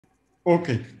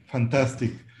Okay, fantastic.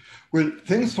 Well,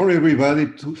 thanks for everybody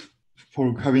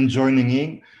for having joining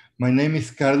in. My name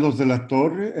is Carlos de la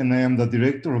Torre, and I am the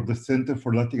director of the Center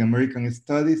for Latin American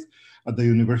Studies at the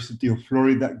University of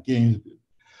Florida, Gainesville.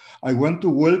 I want to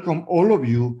welcome all of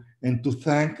you and to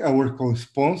thank our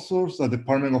co-sponsors, the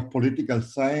Department of Political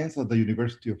Science at the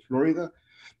University of Florida,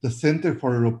 the Center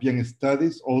for European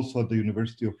Studies, also at the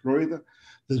University of Florida,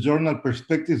 the journal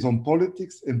Perspectives on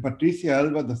Politics, and Patricia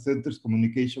Alba, the Center's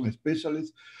communication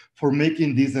specialist, for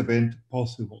making this event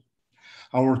possible.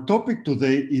 Our topic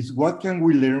today is what can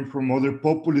we learn from other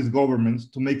populist governments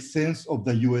to make sense of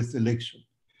the US election?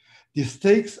 The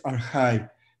stakes are high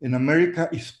and America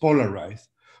is polarized.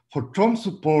 For Trump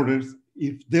supporters,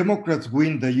 if Democrats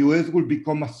win, the US will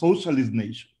become a socialist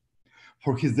nation.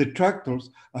 For his detractors,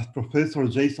 as Professor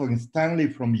Jason Stanley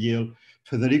from Yale,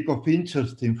 Federico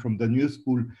Finkelstein from the New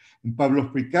School, and Pablo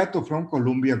Fricato from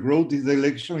Columbia wrote, this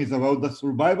election is about the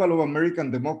survival of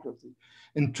American democracy,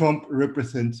 and Trump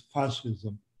represents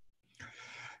fascism.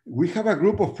 We have a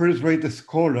group of first-rate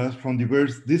scholars from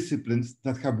diverse disciplines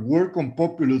that have worked on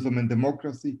populism and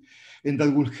democracy, and that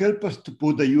will help us to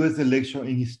put the US election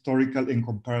in historical and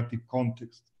comparative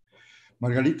context.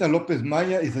 Margarita López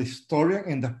Maya is a historian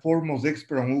and the foremost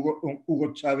expert on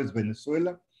Hugo Chávez,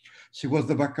 Venezuela. She was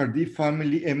the Bacardi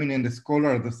family eminent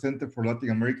scholar at the Center for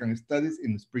Latin American Studies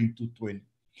in spring 2020.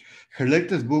 Her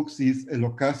latest book is El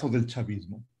Ocaso del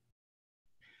Chavismo.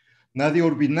 Nadia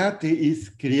Urbinati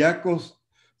is Kyriakos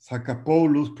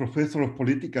Sakapoulos Professor of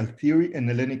Political Theory and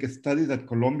Hellenic Studies at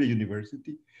Columbia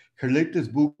University. Her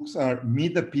latest books are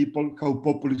Meet the People, How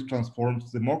Populism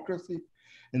Transforms Democracy,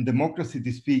 and Democracy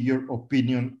Disfigures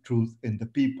Opinion, Truth, and the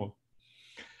People.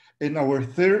 And our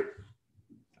third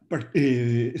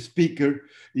speaker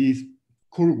is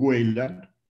Kurt Weyland.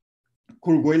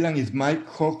 Kurt Weyland is Mike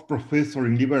Hoch Professor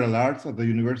in Liberal Arts at the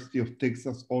University of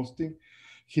Texas, Austin.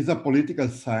 He's a political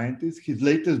scientist. His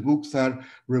latest books are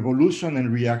Revolution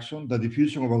and Reaction, The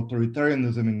Diffusion of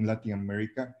Authoritarianism in Latin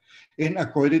America, and a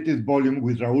co-edited volume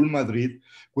with Raúl Madrid,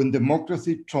 When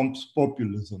Democracy Trumps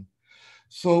Populism.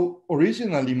 So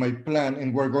originally my plan,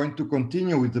 and we're going to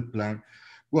continue with the plan,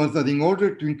 was that in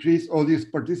order to increase audience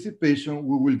participation,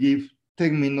 we will give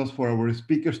 10 minutes for our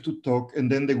speakers to talk,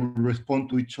 and then they will respond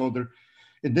to each other,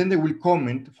 and then they will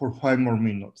comment for 5 more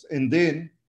minutes. And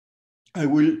then I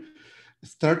will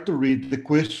start to read the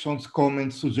questions,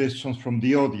 comments, suggestions from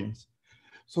the audience.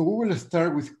 So we will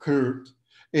start with Kurt,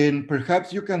 and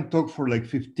perhaps you can talk for like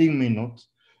 15 minutes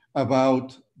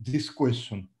about this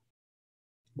question.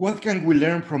 What can we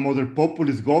learn from other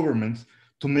populist governments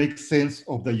to make sense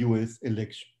of the US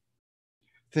election?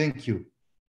 Thank you.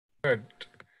 Good.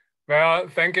 Well,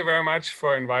 thank you very much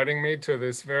for inviting me to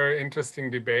this very interesting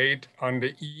debate on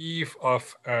the eve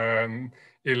of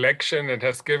election. It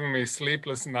has given me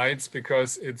sleepless nights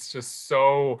because it's just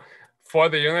so, for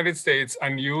the United States,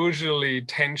 unusually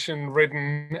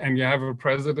tension-ridden, and you have a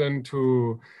president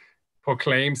who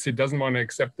proclaims he doesn't want to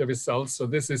accept the results. So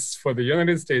this is, for the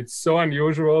United States, so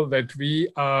unusual that we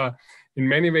are in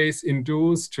many ways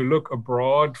induced to look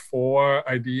abroad for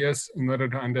ideas in order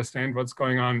to understand what's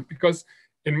going on. Because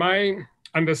in my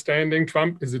understanding,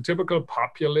 Trump is a typical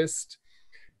populist.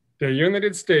 The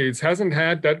United States hasn't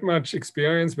had that much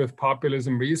experience with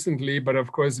populism recently, but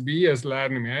of course, we as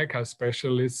Latin America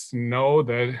specialists know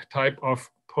the type of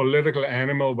political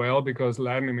animal well, because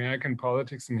Latin American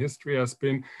politics and history has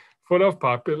been full of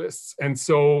populists. And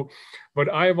so what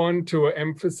I want to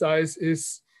emphasize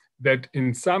is that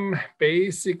in some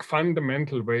basic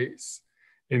fundamental ways,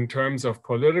 in terms of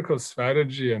political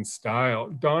strategy and style,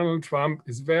 Donald Trump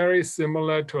is very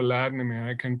similar to Latin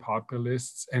American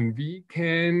populists, and we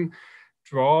can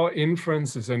draw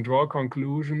inferences and draw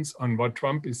conclusions on what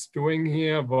Trump is doing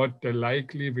here, what the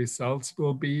likely results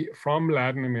will be from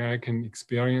Latin American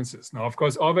experiences. Now, of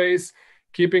course, always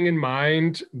keeping in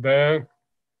mind the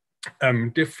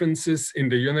differences in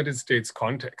the United States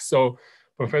context. So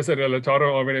Professor de la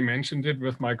Torre already mentioned it.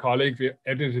 With my colleague, we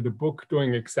edited a book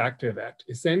doing exactly that,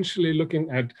 essentially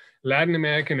looking at Latin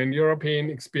American and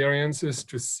European experiences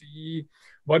to see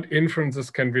what inferences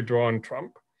can we draw on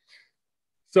Trump.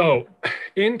 So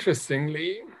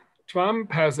interestingly,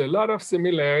 Trump has a lot of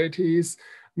similarities,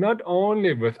 not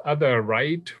only with other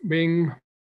right-wing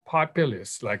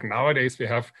populists, like nowadays we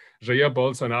have Jair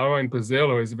Bolsonaro in Brazil,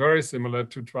 who is very similar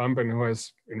to Trump and who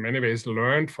has in many ways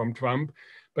learned from Trump.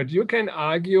 But you can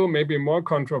argue, maybe more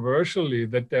controversially,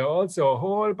 that there are also a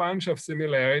whole bunch of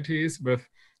similarities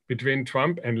between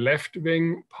Trump and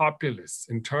left-wing populists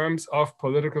in terms of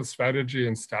political strategy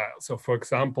and style. So for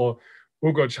example,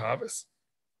 Hugo Chávez.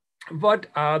 What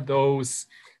are those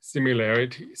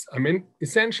similarities? I mean,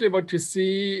 essentially what you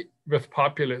see with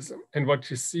populism and what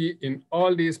you see in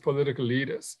all these political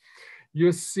leaders,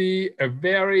 you see a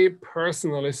very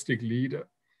personalistic leader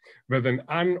with an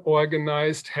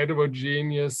unorganized,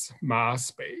 heterogeneous mass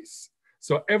base.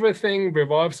 So everything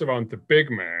revolves around the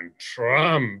big man,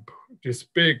 Trump, this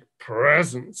big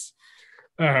presence.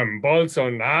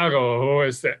 Bolsonaro, who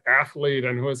is the athlete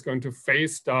and who is going to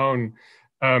face down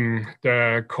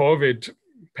the COVID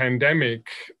pandemic,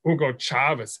 Hugo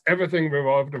Chávez, everything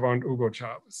revolved around Hugo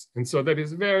Chávez. And so that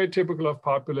is very typical of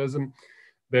populism,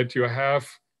 that you have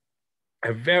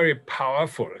a very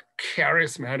powerful,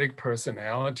 charismatic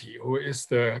personality who is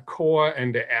the core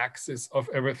and the axis of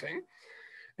everything.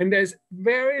 And there's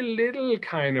very little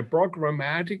kind of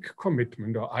programmatic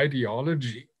commitment or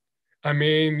ideology. I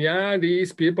mean, yeah,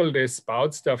 these people, they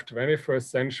spout stuff, 21st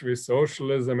century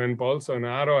socialism, and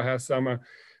Bolsonaro has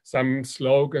some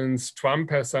slogans,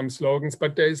 Trump has some slogans,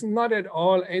 but there's not at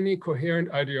all any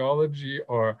coherent ideology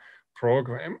or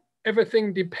program.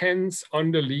 Everything depends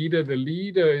on the leader. The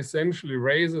leader essentially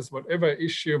raises whatever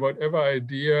issue, whatever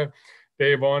idea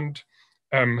they want.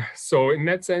 So in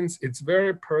that sense, it's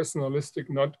very personalistic,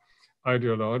 not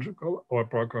ideological or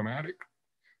programmatic.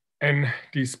 And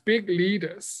these big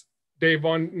leaders, they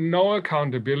want no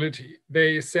accountability.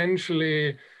 They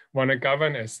essentially want to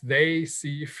govern as they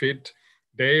see fit.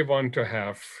 They want to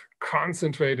have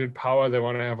concentrated power. They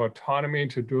want to have autonomy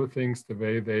to do things the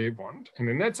way they want. And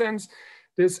in that sense,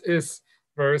 this is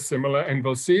very similar. And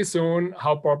we'll see soon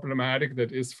how problematic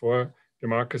that is for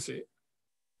democracy.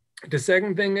 The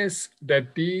second thing is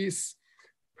that these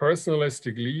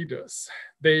personalistic leaders,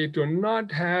 they do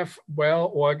not have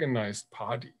well-organized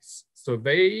parties. So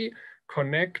they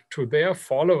connect to their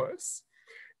followers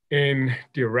in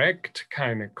direct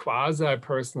kind of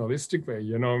quasi-personalistic way.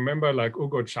 You know, remember like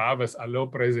Hugo Chávez, Aló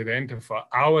Presidente, for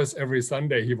hours every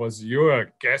Sunday, he was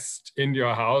your guest in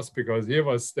your house because he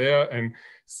was there and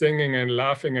singing and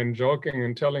laughing and joking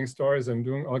and telling stories and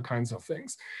doing all kinds of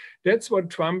things. That's what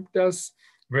Trump does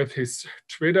with his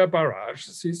Twitter barrage.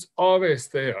 He's always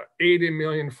there, 80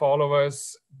 million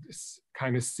followers,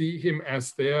 kind of see him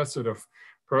as their sort of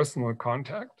personal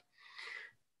contact.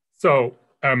 So,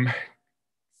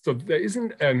 so there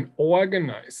isn't an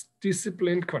organized,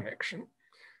 disciplined connection.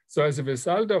 So as a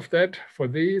result of that, for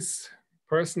these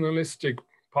personalistic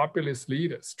populist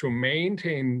leaders to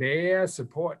maintain their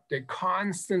support, they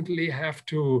constantly have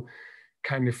to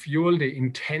kind of fuel the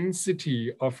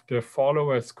intensity of the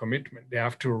followers' commitment. They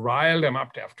have to rile them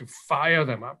up, they have to fire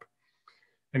them up.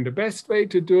 And the best way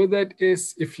to do that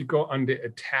is if you go on the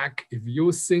attack, if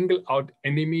you single out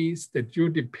enemies that you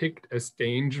depict as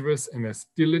dangerous and as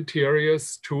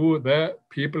deleterious to the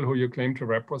people who you claim to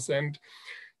represent,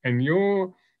 and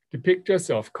you depict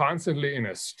yourself constantly in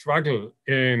a struggle,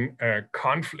 in a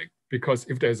conflict, because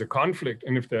if there's a conflict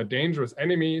and if there are dangerous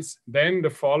enemies, then the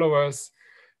followers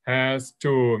they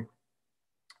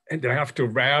have to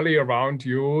rally around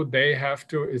you. They have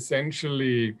to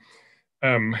essentially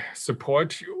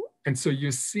support you. And so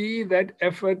you see that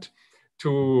effort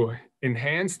to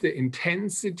enhance the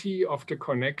intensity of the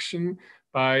connection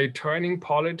by turning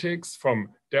politics from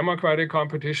democratic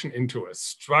competition into a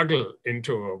struggle,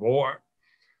 into a war.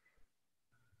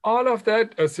 All of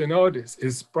that, as you notice,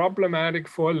 is problematic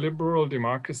for liberal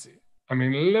democracy. I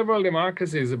mean, liberal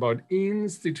democracy is about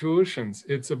institutions.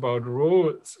 It's about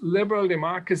rules. Liberal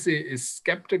democracy is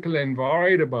skeptical and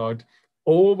worried about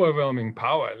overwhelming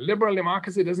power. Liberal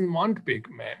democracy doesn't want big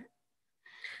men.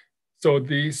 So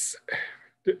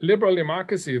liberal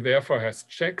democracy therefore has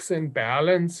checks and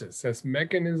balances, has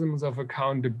mechanisms of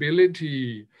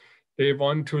accountability. They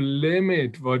want to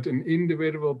limit what an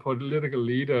individual political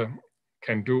leader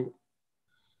can do.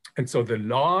 And so the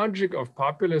logic of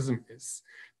populism is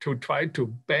to try to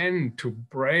bend, to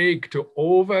break, to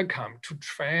overcome, to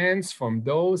transform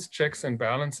those checks and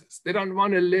balances. They don't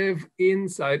want to live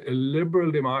inside a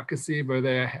liberal democracy where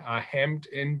they are hemmed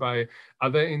in by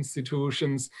other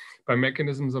institutions, by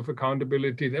mechanisms of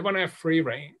accountability. They want to have free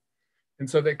reign. And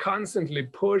so they constantly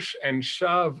push and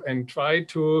shove and try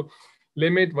to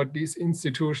limit what these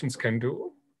institutions can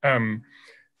do.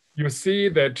 You see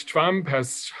that Trump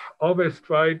has always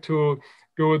tried to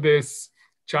do this.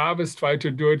 Chávez tried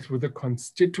to do it with the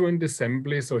Constituent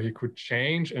Assembly so he could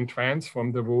change and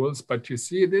transform the rules. But you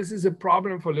see, this is a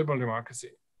problem for liberal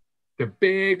democracy. The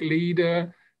big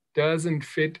leader doesn't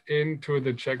fit into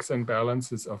the checks and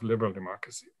balances of liberal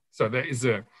democracy. So there is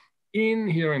an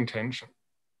inherent tension.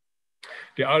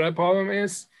 The other problem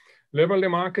is liberal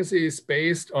democracy is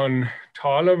based on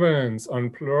tolerance, on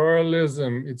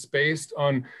pluralism. It's based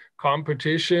on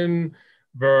competition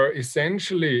where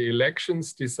essentially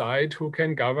elections decide who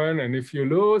can govern. And if you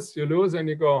lose and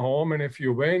you go home. And if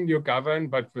you win, you govern,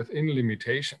 but within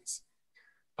limitations.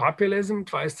 Populism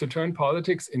tries to turn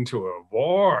politics into a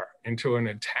war, into an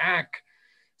attack.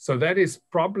 So that is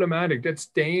problematic. That's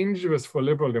dangerous for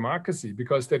liberal democracy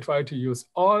because they try to use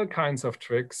all kinds of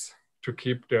tricks to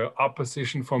keep the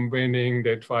opposition from winning.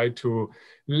 They try to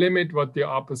limit what the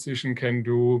opposition can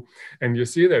do. And you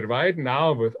see that right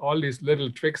now with all these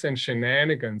little tricks and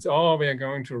shenanigans. Oh, we are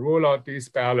going to rule out these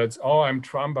ballots. Oh, I'm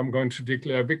Trump. I'm going to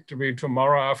declare victory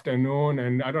tomorrow afternoon.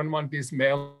 And I don't want these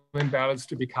mail-in ballots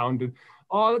to be counted.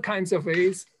 All kinds of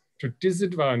ways to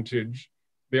disadvantage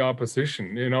the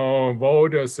opposition,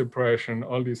 voter suppression,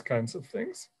 all these kinds of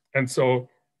things. And so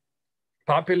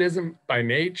populism by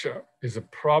nature is a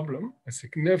problem, a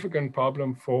significant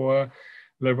problem for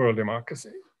liberal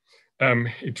democracy.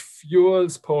 It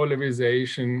fuels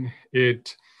polarization.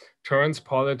 It turns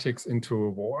politics into a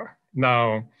war.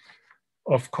 Now,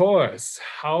 of course,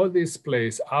 how this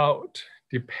plays out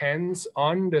depends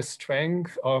on the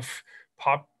strength of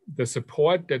the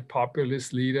support that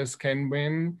populist leaders can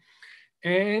win.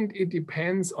 And it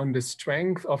depends on the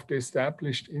strength of the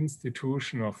established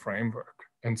institutional framework.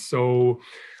 And so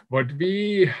what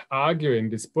we argue in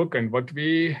this book and what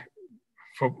we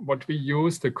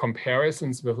use the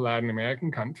comparisons with Latin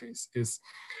American countries is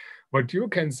what you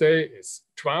can say is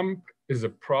Trump is a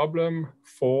problem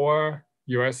for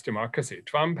US democracy.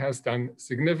 Trump has done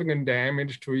significant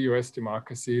damage to US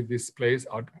democracy. This plays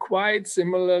out quite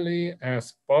similarly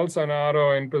as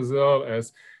Bolsonaro in Brazil,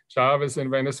 as Chávez in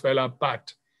Venezuela,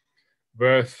 but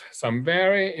with some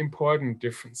very important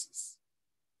differences.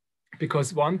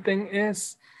 Because one thing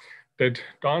is that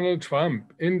Donald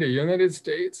Trump in the United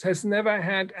States has never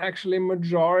had actually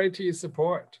majority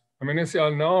support. I mean, as you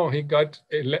all know, he got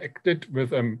elected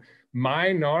with a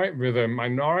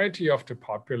minority of the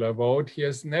popular vote. He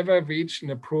has never reached an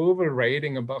approval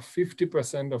rating above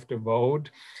 50% of the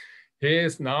vote.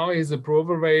 His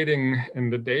approval rating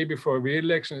in the day before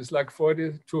re-election is like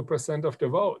 42% of the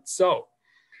vote. So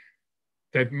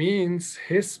that means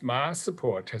his mass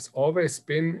support has always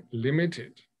been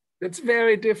limited. That's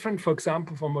very different, for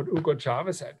example, from what Hugo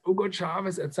Chávez had. Hugo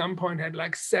Chávez at some point had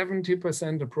like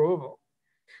 70% approval.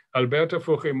 Alberto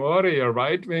Fujimori, a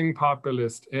right-wing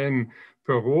populist in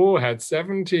Peru, had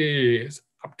 70,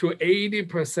 up to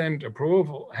 80%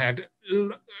 approval, had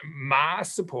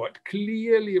mass support,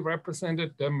 clearly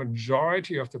represented the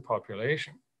majority of the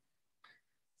population.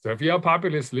 So if you're a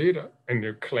populist leader and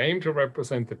you claim to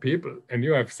represent the people and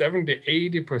you have 70,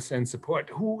 80% support,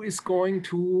 who is going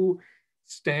to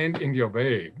stand in your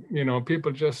way?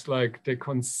 People just they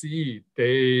concede,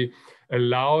 they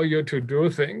allow you to do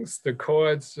things. The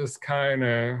courts just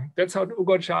that's how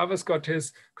Hugo Chávez got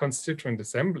his constituent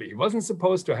assembly. He wasn't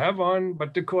supposed to have one,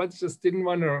 but the courts just didn't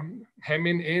want to hem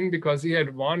him in because he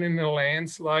had won in a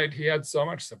landslide. He had so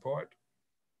much support.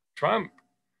 Trump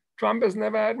has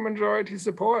never had majority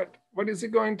support. What is he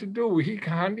going to do? He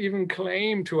can't even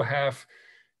claim to have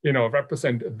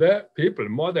represent the people.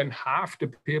 More than half the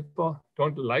people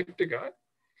don't like the guy.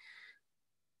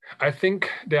 I think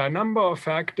there are a number of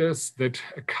factors that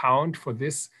account for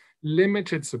this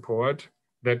limited support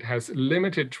that has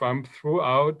limited Trump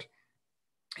throughout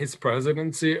his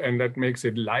presidency, and that makes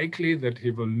it likely that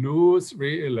he will lose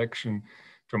re-election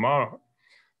tomorrow.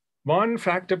 One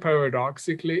factor,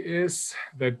 paradoxically, is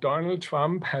that Donald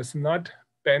Trump has not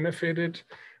benefited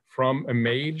from a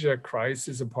major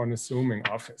crisis upon assuming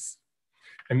office.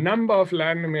 A number of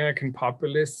Latin American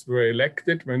populists were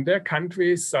elected when their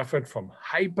countries suffered from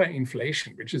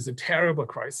hyperinflation, which is a terrible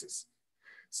crisis.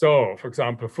 So, for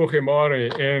example,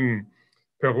 Fujimori in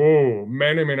Peru,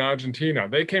 Menem in Argentina,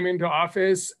 they came into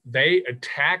office, they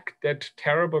attacked that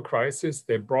terrible crisis,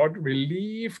 they brought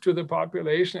relief to the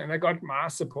population, and they got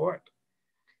mass support.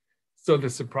 So the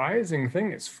surprising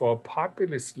thing is, for a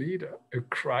populist leader, a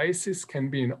crisis can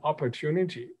be an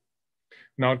opportunity.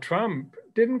 Now, Trump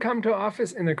didn't come to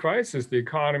office in a crisis. The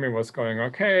economy was going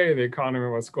okay, the economy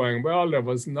was going well, there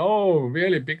was no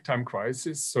really big time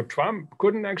crisis. So Trump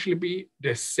couldn't actually be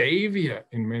the savior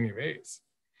in many ways.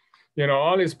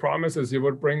 All his promises, he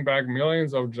would bring back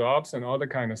millions of jobs and all the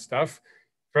kind of stuff.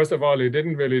 First of all, he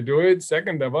didn't really do it.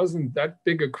 Second, there wasn't that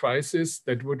big a crisis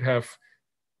that would have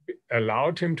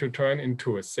allowed him to turn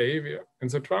into a savior.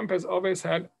 And so Trump has always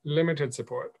had limited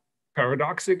support,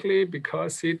 paradoxically,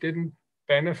 because he didn't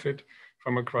benefit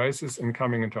from a crisis in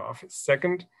coming into office.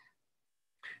 Second,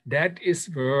 that is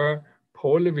where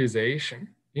polarization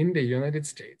in the United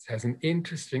States has an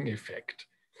interesting effect.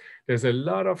 There's a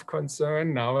lot of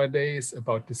concern nowadays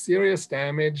about the serious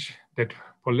damage that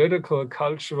political,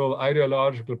 cultural,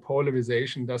 ideological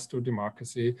polarization does to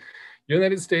democracy.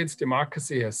 United States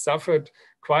democracy has suffered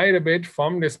quite a bit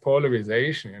from this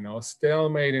polarization,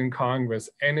 stalemate in Congress,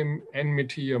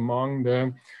 enmity among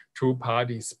the two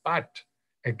parties. But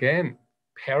again,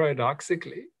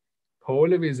 paradoxically,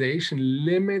 polarization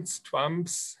limits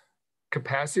Trump's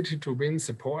capacity to win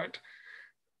support.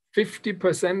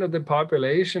 50% of the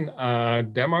population are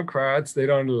Democrats. They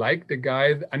don't like the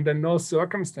guy. Under no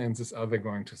circumstances are they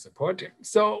going to support him.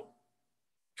 So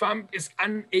Trump is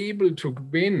unable to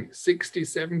win 60,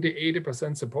 70,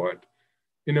 80% support.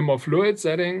 In a more fluid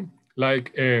setting,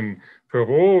 like in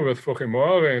Peru with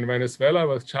Fujimori, in Venezuela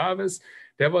with Chávez,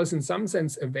 there was in some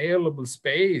sense available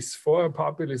space for a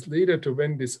populist leader to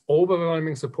win this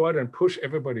overwhelming support and push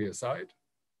everybody aside.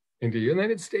 In the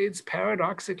United States,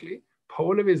 paradoxically,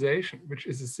 polarization, which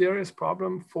is a serious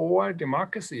problem for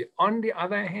democracy, on the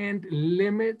other hand,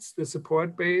 limits the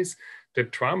support base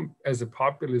that Trump as a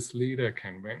populist leader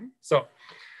can win. So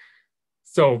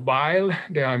while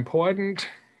there are important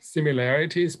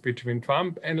similarities between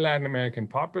Trump and Latin American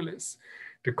populists,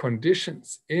 the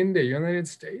conditions in the United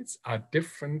States are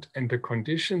different, and the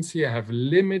conditions here have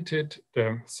limited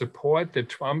the support that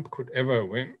Trump could ever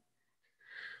win.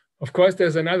 Of course,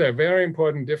 there's another very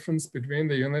important difference between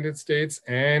the United States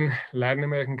and Latin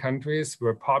American countries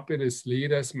where populist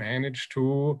leaders manage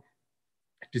to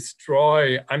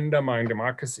destroy, undermine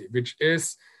democracy, which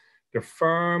is the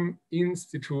firm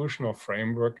institutional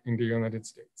framework in the United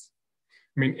States.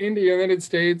 I mean, in the United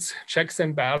States, checks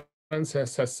and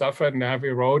balances has suffered and have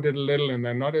eroded a little, and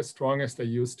they're not as strong as they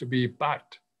used to be,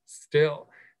 but still,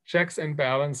 checks and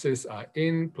balances are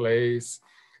in place.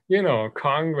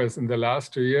 Congress in the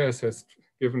last 2 years has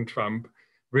given Trump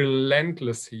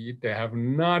relentless heat. They have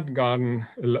not gotten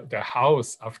the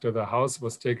House, after the House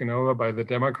was taken over by the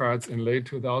Democrats in late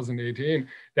 2018,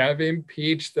 they have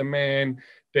impeached the man.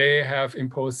 They have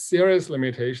imposed serious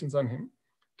limitations on him.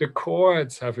 The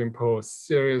courts have imposed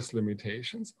serious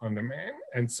limitations on the man.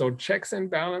 And so checks and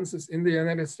balances in the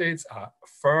United States are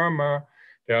firmer,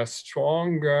 they are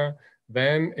stronger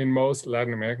than in most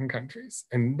Latin American countries.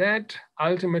 And that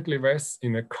ultimately rests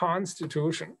in a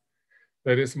constitution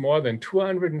that is more than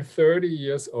 230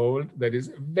 years old, that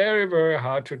is very, very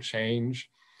hard to change.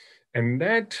 And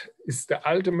that is the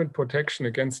ultimate protection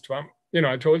against Trump.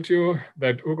 I told you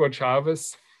that Hugo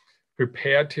Chávez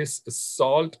prepared his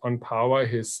assault on power,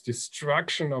 his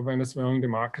destruction of Venezuelan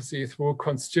democracy through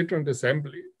constituent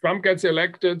assembly. Trump gets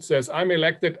elected, says, I'm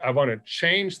elected, I want to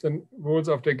change the rules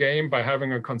of the game by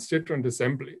having a constituent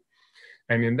assembly.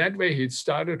 And in that way, he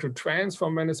started to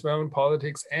transform Venezuelan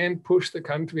politics and push the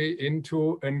country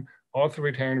into an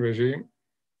authoritarian regime.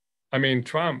 I mean,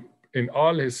 Trump, in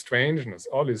all his strangeness,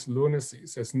 all his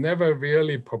lunacies, has never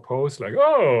really proposed like,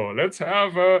 oh, let's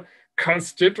have a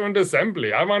constituent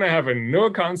assembly. I want to have a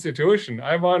new constitution.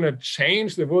 I want to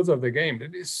change the rules of the game.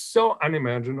 That is so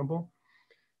unimaginable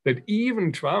that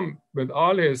even Trump, with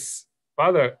all his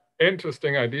rather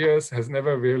interesting ideas, has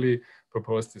never really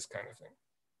proposed this kind of thing.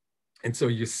 And so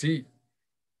you see,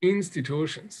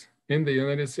 institutions in the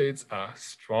United States are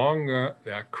stronger.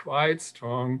 They are quite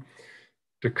strong.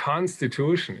 The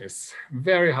Constitution is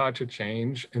very hard to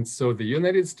change. And so the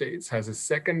United States has a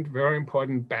second very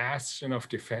important bastion of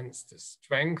defense, the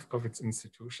strength of its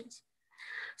institutions.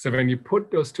 So when you put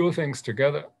those two things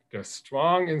together, the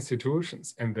strong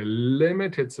institutions and the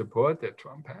limited support that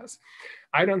Trump has,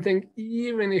 I don't think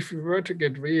even if he were to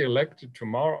get reelected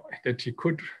tomorrow, that he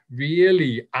could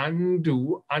really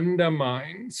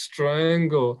undermine,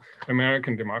 strangle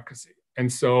American democracy.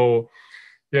 And so,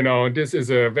 this is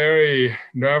a very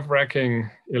nerve-wracking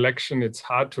election. It's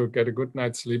hard to get a good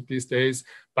night's sleep these days.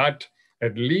 But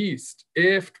at least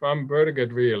if Trump were to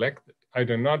get reelected, I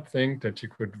do not think that he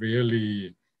could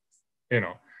really,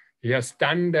 he has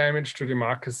done damage to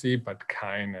democracy, but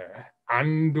kind of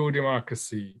undo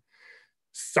democracy,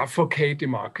 suffocate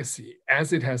democracy,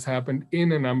 as it has happened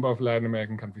in a number of Latin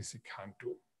American countries, he can't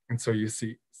do. And so you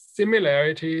see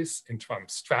similarities in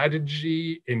Trump's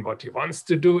strategy, in what he wants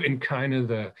to do, in kind of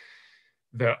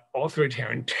the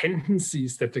authoritarian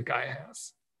tendencies that the guy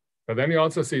has. But then you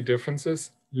also see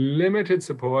differences, limited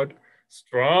support,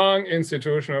 strong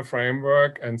institutional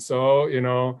framework. And so, we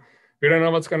don't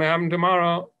know what's going to happen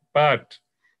tomorrow, but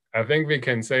I think we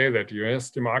can say that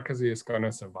US democracy is going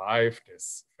to survive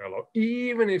this fellow,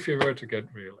 even if he were to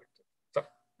get reelected. So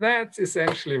that's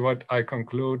essentially what I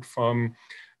conclude from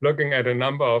looking at a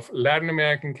number of Latin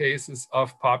American cases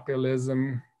of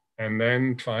populism and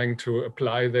then trying to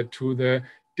apply that to the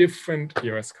different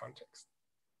US context.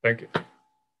 Thank you.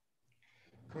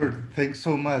 Thanks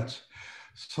so much.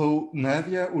 So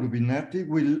Nadia Urbinati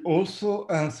will also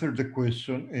answer the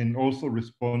question and also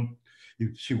respond,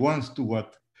 if she wants, to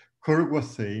what Kurt was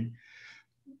saying.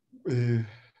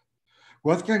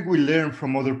 What can we learn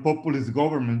from other populist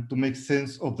governments to make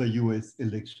sense of the US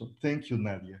election? Thank you,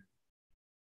 Nadia.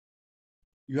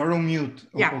 You are on mute.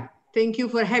 Yeah, thank you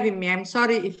for having me. I'm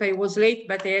sorry if I was late,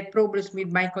 but I had problems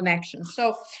with my connection.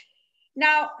 So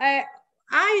now I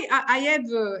have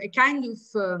a kind of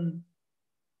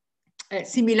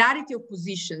similarity of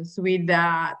positions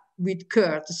with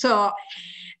Kurt. So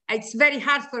it's very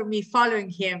hard for me following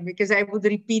him because I would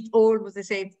repeat almost the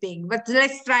same thing. But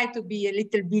let's try to be a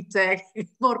little bit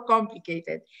more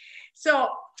complicated. So,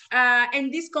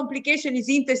 and this complication is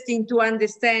interesting to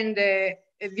understand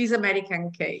this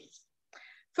American case.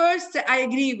 First, I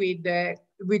agree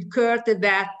with Kurt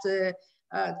that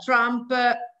Trump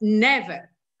never,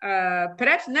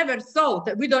 perhaps never thought,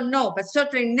 we don't know, but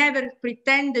certainly never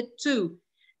pretended to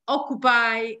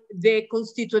occupy the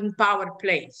constituent power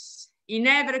place. He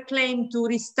never claimed to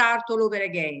restart all over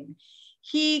again.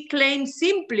 He claimed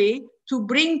simply to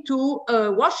bring to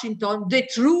Washington the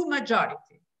true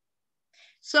majority.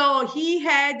 So he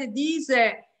had this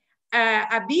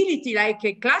ability, like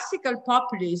a classical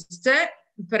populist,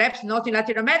 perhaps not in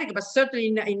Latin America, but certainly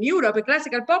in Europe, a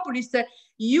classical populist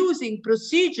using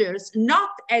procedures not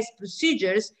as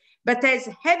procedures, but as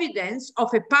evidence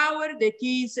of a power that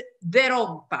is their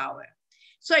own power.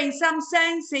 So in some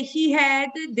sense, he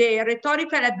had the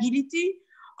rhetorical ability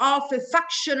of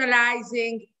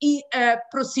factionalizing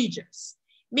procedures,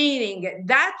 meaning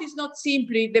that is not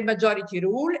simply the majority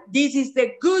rule, this is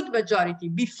the good majority.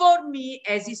 Before me,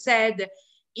 as he said,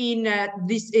 in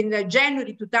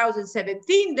January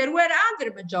 2017, there were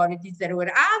other majorities, there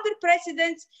were other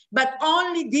presidents, but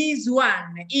only this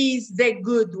one is the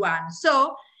good one.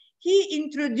 So he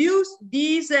introduced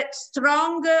this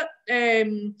strong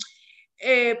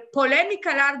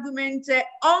polemical argument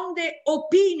on the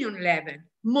opinion level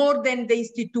more than the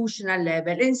institutional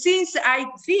level. And since I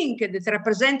think that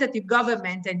representative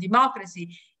government and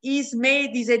democracy is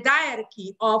made is a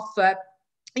hierarchy of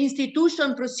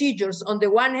institution procedures on the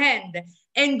one hand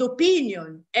and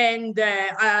opinion and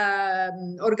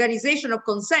organization of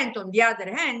consent on the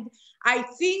other hand, I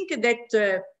think that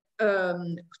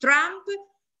Trump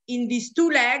in these two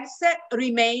legs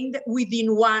remained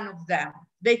within one of them.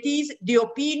 That is the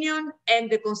opinion and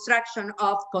the construction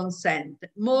of consent,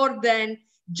 more than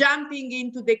jumping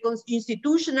into the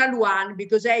institutional one,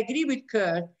 because I agree with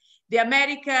Kurt,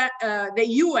 the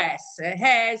US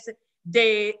has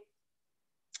the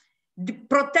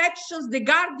protections, the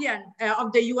guardian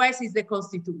of the US is the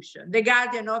Constitution, the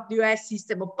guardian of the US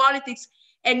system of politics,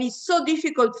 and it's so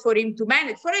difficult for him to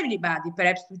manage, for everybody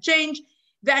perhaps to change,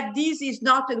 that this is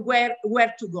not where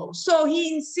to go. So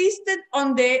he insisted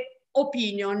on the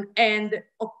opinion and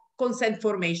consent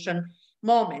formation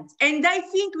moments. And I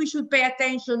think we should pay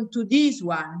attention to this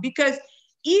one, because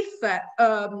if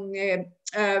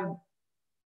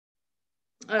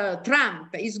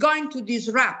Trump is going to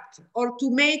disrupt or to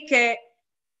make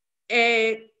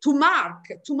to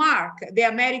mark the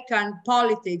American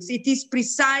politics, it is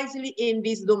precisely in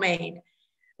this domain,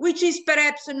 which is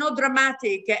perhaps not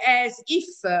dramatic as if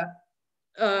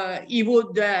he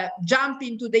would jump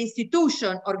into the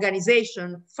institution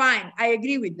organization. Fine, I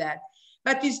agree with that.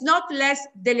 But it's not less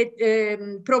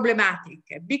problematic,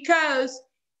 because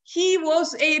he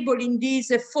was able in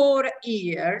these 4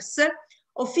 years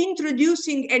of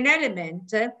introducing an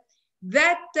element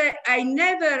that I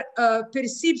never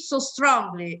perceived so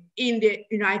strongly in the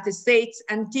United States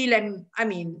until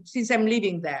since I'm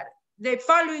living there. The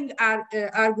following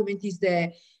argument is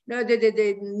the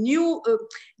new,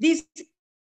 this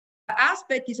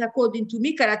aspect is, according to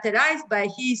me, characterized by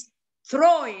his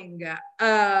throwing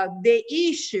the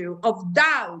issue of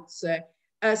doubts,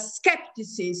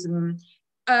 skepticism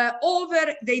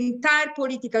over the entire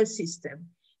political system.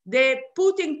 The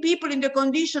putting people in the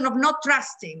condition of not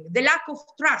trusting, the lack of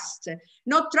trust,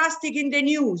 not trusting in the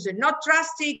news, not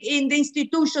trusting in the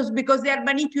institutions because they are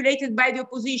manipulated by the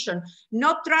opposition,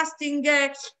 not trusting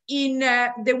in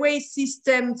the way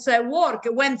systems work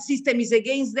when system is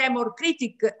against them or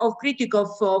critic of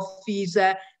his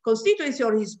constituency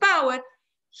or his power.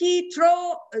 He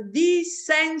throw this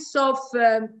sense of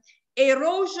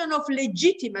erosion of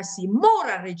legitimacy,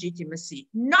 moral legitimacy,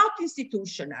 not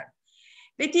institutional.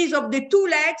 That is, of the two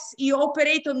legs, he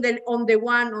operates on the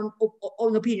one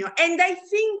on opinion. And I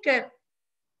think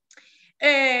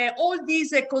all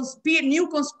these new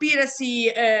conspiracy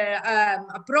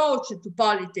approach to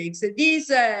politics, these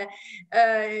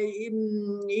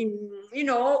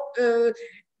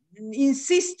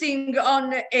insisting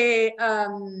on a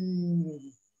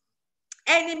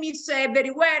enemies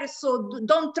everywhere, so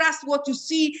don't trust what you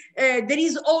see. There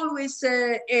is always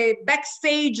a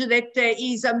backstage that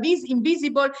is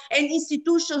invisible, and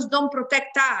institutions don't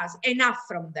protect us enough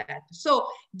from that. So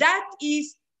that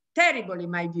is terrible in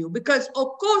my view, because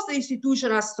of course the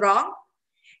institutions are strong,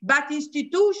 but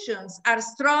institutions are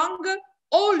strong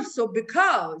also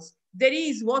because there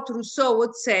is what Rousseau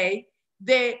would say,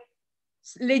 the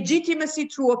legitimacy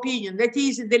through opinion, that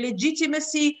is the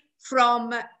legitimacy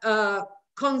from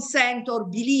consent or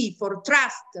belief or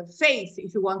trust, faith,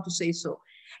 if you want to say so.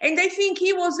 And I think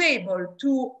he was able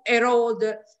to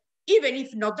erode, even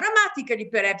if not dramatically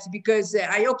perhaps, because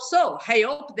I hope so. I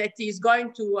hope that he's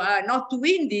going to not to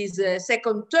win this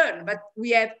second term, but we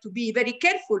have to be very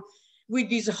careful with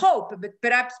this hope, but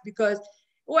perhaps because,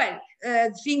 well,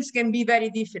 things can be very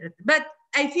different. But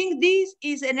I think this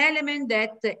is an element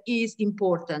that is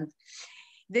important.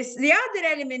 The other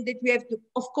element that we have to,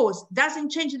 of course, doesn't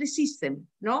change the system,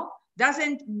 no?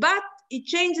 Doesn't, but it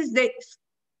changes the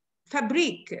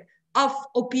fabric of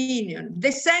opinion,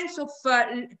 the sense of,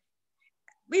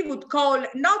 we would call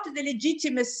not the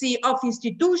legitimacy of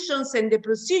institutions and the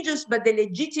procedures, but the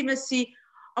legitimacy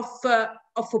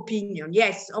of opinion,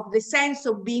 yes, of the sense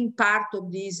of being part of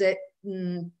these,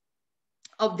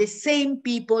 of the same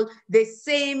people, the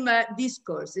same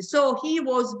discourse. So he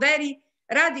was very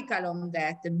radical on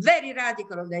that, very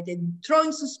radical on that, and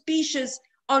throwing suspicions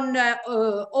on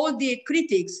all the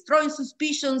critics, throwing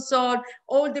suspicions on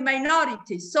all the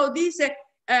minorities. So this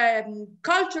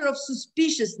culture of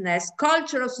suspiciousness,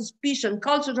 culture of suspicion,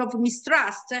 culture of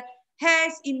mistrust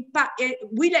has impact,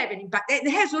 will have an impact,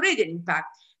 and has already an impact,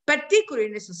 particularly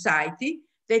in a society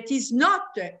that is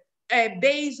not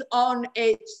based on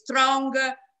a strong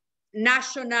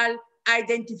national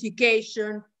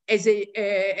identification as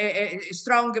a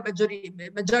strong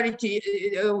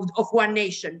majority of one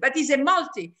nation, but is a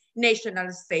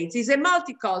multinational state, is a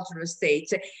multicultural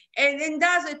state, and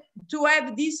does to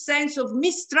have this sense of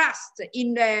mistrust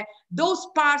in those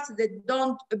parts that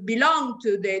don't belong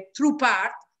to the true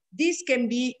part. This can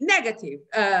be negative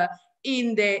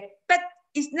but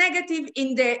it's negative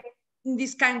in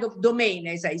this kind of domain,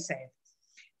 as I said.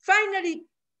 Finally,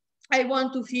 I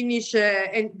want to finish,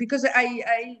 and because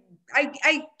I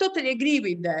totally agree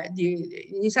with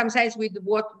in some sense with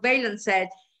what Baylan said,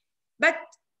 but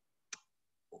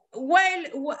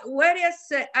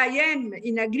whereas I am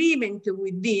in agreement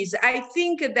with this, I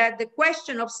think that the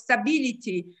question of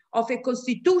stability of a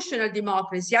constitutional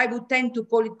democracy, I would tend to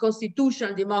call it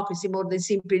constitutional democracy more than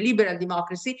simply liberal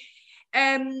democracy,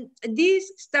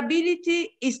 this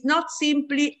stability is not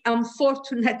simply,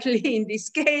 unfortunately in this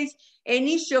case, an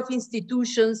issue of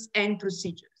institutions and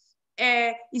procedures.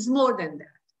 Is more than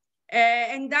that.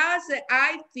 And thus,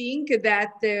 I think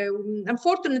that,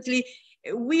 unfortunately,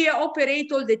 we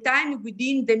operate all the time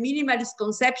within the minimalist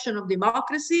conception of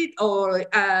democracy, or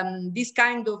this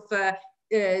kind of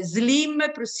slim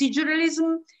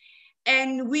proceduralism.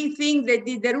 And we think that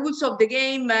the rules of the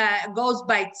game goes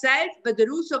by itself, but the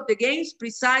rules of the games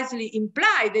precisely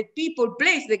imply that people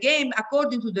play the game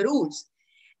according to the rules.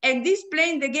 And this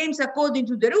playing the games according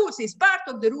to the rules is part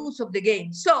of the rules of the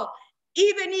game. So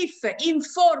even if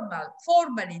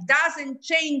formally doesn't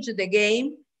change the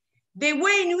game, the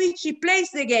way in which he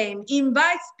plays the game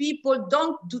invites people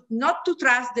not to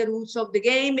trust the rules of the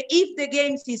game if the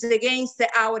game is against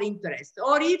our interest,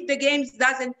 or if the game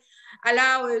doesn't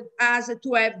allow us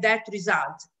to have that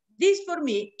result. This for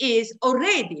me is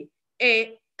already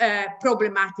a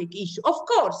problematic issue. Of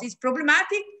course, it's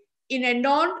problematic in a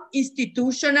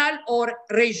non-institutional or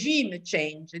regime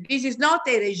change. This is not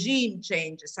a regime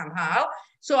change somehow.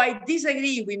 So I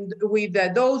disagree with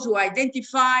those who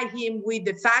identify him with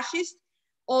the fascist,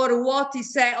 or what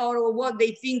is or what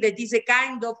they think that is a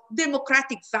kind of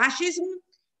democratic fascism,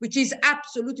 which is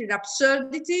absolutely an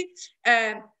absurdity.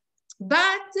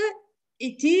 But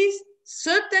it is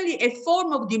certainly a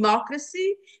form of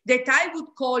democracy that I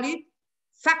would call it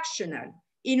factional,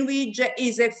 in which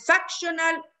is a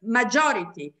factional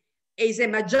majority, is a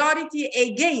majority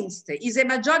against, is a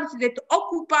majority that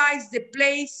occupies the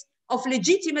place of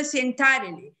legitimacy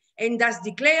entirely, and thus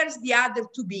declares the other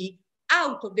to be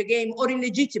out of the game, or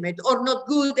illegitimate, or not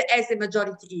good, as the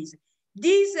majority is.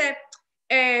 This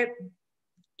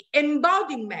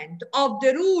embodiment of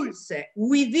the rules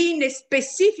within a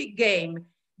specific game,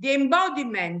 the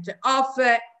embodiment of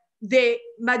the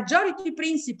majority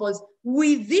principles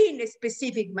within a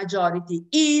specific majority,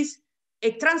 is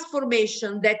a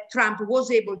transformation that Trump was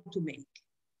able to make.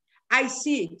 I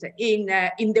see it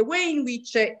in the way in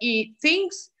which he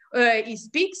thinks He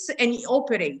speaks and he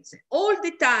operates all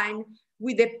the time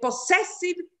with a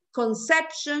possessive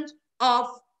conception of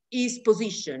his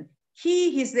position.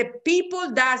 He is the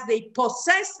people, thus they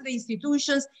possess the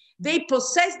institutions, they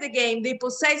possess the game, they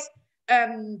possess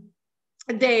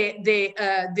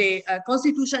the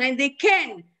constitution, and they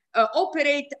can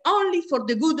operate only for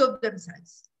the good of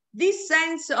themselves. This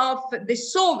sense of the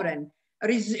sovereign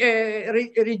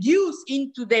reduced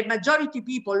into the majority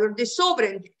people, or the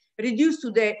sovereign reduced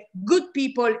to the good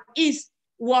people, is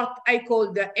what I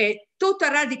call a total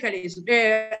radicalism,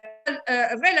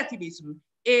 relativism,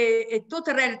 a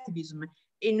total relativism,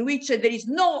 in which there is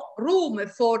no room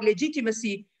for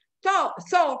legitimacy talk,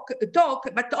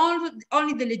 but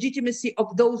only the legitimacy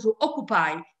of those who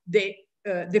occupy the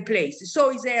place. So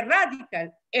it's a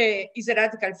radical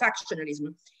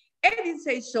factionalism. Having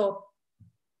said so,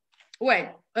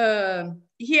 well,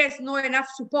 he has not enough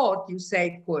support, you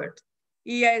say, Kurt.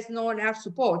 He has not enough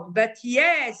support, but he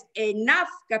has enough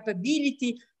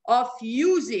capability of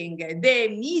using the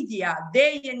media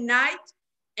day and night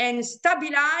and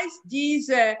stabilize this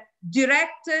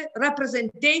direct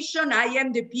representation. I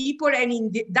am the people, and in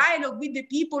the dialogue with the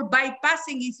people,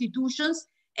 bypassing institutions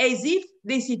as if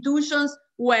the institutions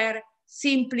were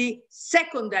simply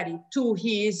secondary to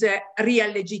his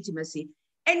real legitimacy.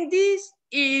 And this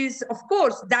is, of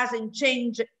course, doesn't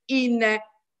change the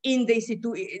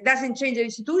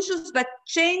institutions, but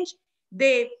change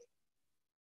the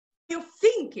way of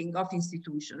thinking of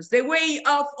institutions, the way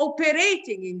of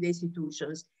operating in the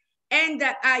institutions. And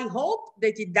I hope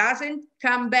that it doesn't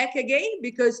come back again,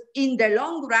 because in the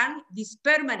long run, this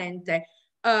permanent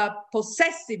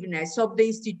possessiveness of the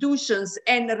institutions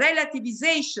and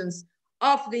relativizations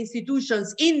of the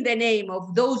institutions in the name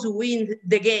of those who win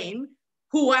the game,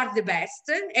 who are the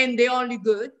best and the only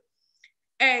good,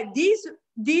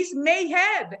 this may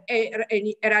have a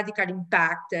radical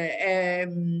impact,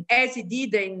 as it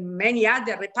did in many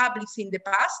other republics in the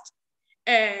past,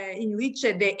 in which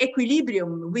the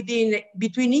equilibrium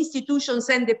between institutions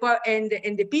and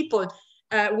the people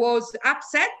was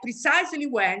upset precisely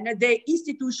when the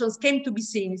institutions came to be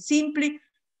seen simply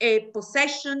a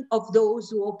possession of those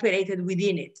who operated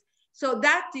within it. So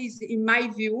that is, in my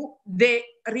view, the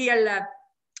real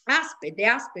aspect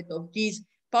of this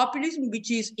populism,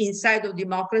 which is inside of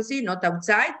democracy, not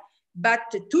outside, but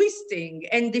twisting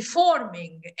and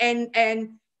deforming and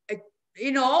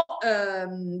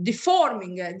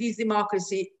deforming this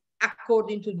democracy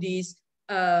according to this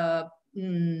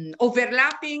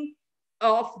overlapping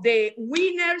of the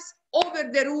winners over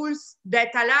the rules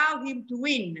that allow him to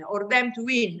win or them to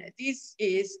win. This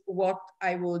is what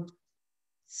I would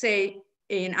say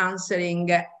in answering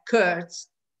Kurt's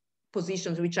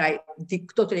positions, which I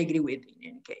totally agree with in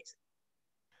any case.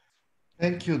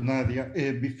 Thank you, Nadia.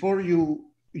 Before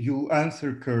you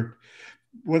answer, Kurt,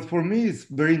 what for me is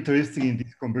very interesting in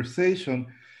this conversation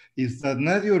is that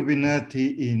Nadia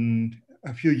Urbinati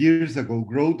a few years ago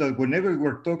wrote that whenever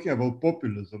we're talking about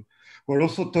populism, we're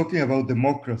also talking about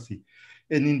democracy.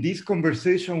 And in this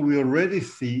conversation, we already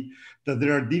see that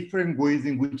there are different ways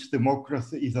in which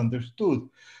democracy is understood.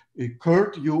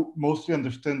 Kurt, you mostly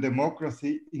understand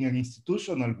democracy in an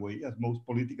institutional way, as most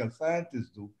political scientists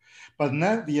do. But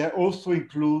Nadia also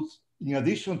includes, in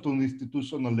addition to an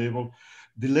institutional level,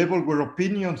 the level where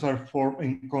opinions are formed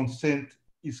and consent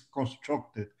is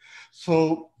constructed.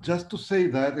 So just to say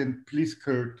that, and please,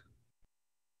 Kurt.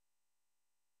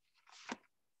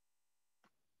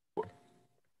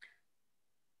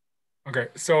 Okay,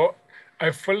 so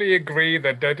I fully agree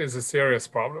that that is a serious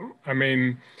problem. I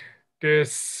mean,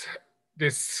 this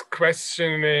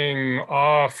questioning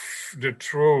of the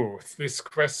truth, this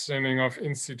questioning of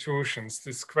institutions,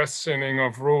 this questioning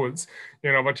of rules,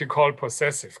 what you call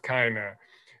possessive kind of.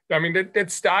 I mean,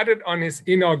 that started on his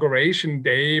inauguration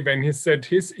day when he said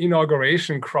his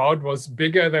inauguration crowd was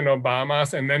bigger than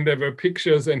Obama's, and then there were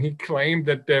pictures and he claimed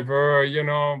that they were,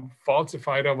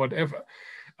 falsified or whatever.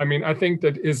 I mean, I think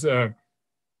that is a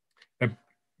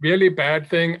really bad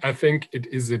thing. I think it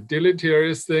is a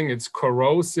deleterious thing. It's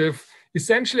corrosive,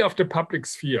 essentially of the public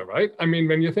sphere, right? I mean,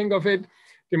 when you think of it,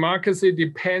 democracy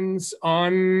depends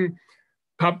on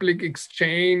public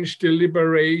exchange,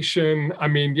 deliberation. I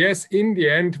mean, yes, in the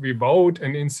end, we vote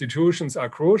and institutions are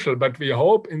crucial, but we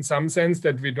hope in some sense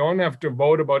that we don't have to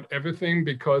vote about everything,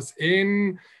 because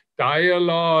in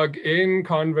dialogue, in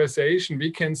conversation,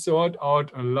 we can sort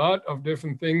out a lot of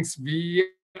different things. We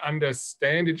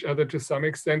understand each other to some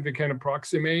extent, we can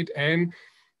approximate, and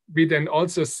we then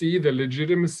also see the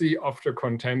legitimacy of the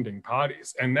contending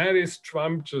parties. And that is,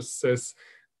 Trump just says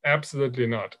absolutely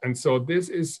not. And so this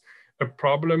is a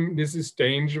problem. This is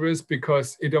dangerous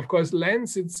because it, of course,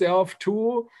 lends itself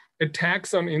to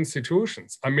attacks on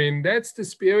institutions. I mean, that's the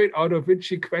spirit out of which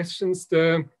he questions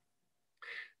the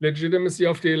legitimacy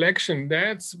of the election.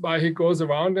 That's why he goes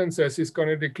around and says he's going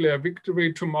to declare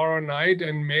victory tomorrow night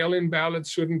and mail-in ballots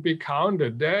shouldn't be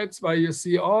counted. That's why you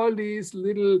see all these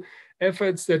little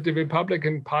efforts that the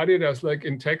Republican Party does. Like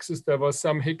in Texas, there was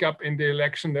some hiccup in the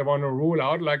election. They want to rule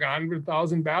out like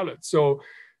 100,000 ballots. So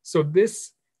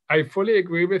this, I fully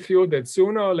agree with you that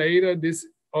sooner or later, this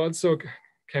also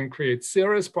can create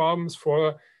serious problems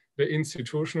for the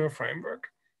institutional framework.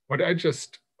 What I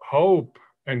just hope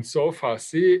and so far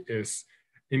see is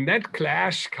in that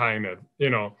clash kind of,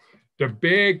 the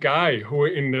big guy who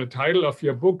in the title of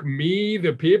your book, Me,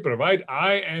 the People, right?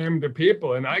 I am the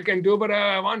people and I can do whatever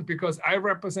I want because I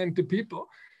represent the people.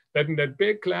 That in that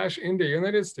big clash in the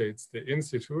United States, the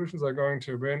institutions are going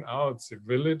to win out.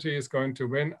 Civility is going to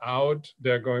win out.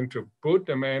 They're going to boot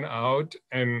the man out.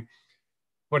 And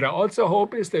what I also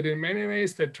hope is that in many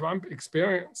ways the Trump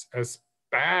experience, as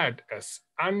bad, as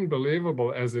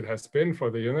unbelievable as it has been for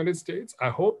the United States, I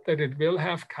hope that it will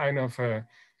have kind of a,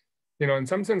 in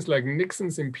some sense, like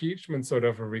Nixon's impeachment, sort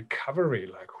of a recovery,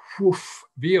 like, whoof,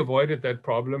 we avoided that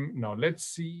problem. Now let's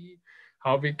see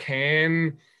how we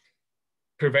can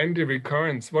prevent the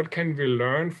recurrence. What can we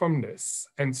learn from this?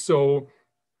 And so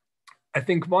I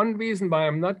think one reason why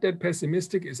I'm not that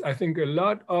pessimistic is I think a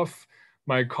lot of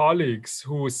my colleagues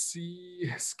who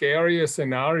see scarier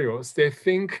scenarios, they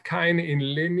think kind of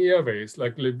in linear ways,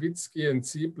 like Levitsky and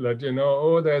Zieblatt,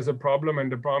 oh, there's a problem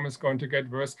and the problem is going to get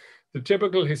worse. The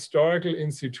typical historical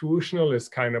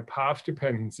institutionalist kind of path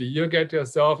dependency. You get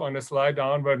yourself on a slide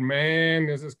downward, man,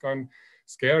 this is gone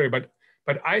scary. But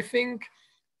I think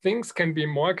things can be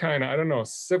more kind of, I don't know,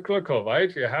 cyclical,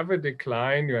 right? You have a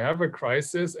decline, you have a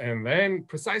crisis, and then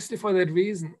precisely for that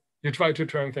reason, you try to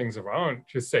turn things around.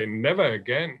 Just say never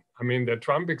again. I mean, the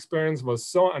Trump experience was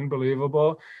so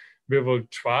unbelievable. We will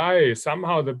try.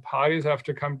 Somehow the parties have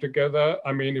to come together.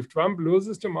 I mean, if Trump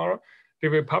loses tomorrow, the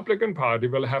Republican Party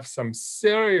will have some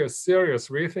serious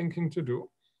rethinking to do.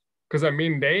 Because I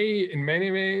mean, they, in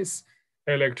many ways,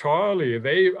 electorally,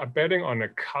 they are betting on a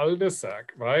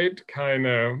cul-de-sac, right? Kind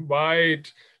of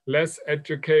white, less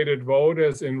educated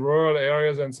voters in rural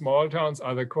areas and small towns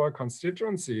are the core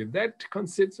constituency. That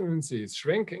constituency is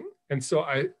shrinking. And so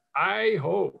I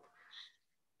hope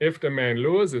if the man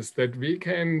loses that we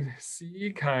can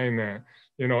see kind of,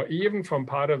 even from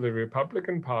part of the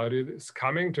Republican Party, this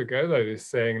coming together is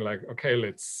saying like, okay,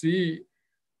 let's see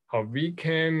how we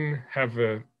can have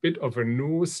a bit of a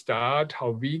new start, how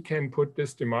we can put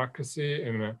this democracy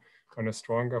on a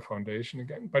stronger foundation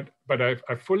again. But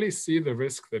I fully see the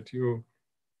risk that you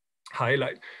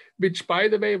highlight, which by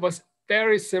the way was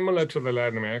very similar to the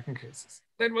Latin American cases.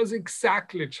 That was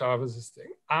exactly Chávez's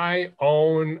thing.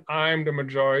 I'm the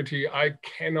majority, I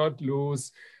cannot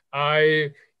lose.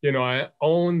 I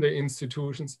own the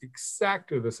institutions,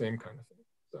 exactly the same kind of thing.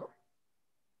 So,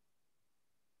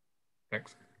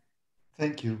 thanks.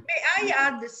 Thank you. May I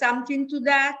add something to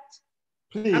that?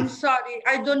 Please. I'm sorry,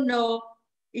 I don't know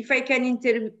if I can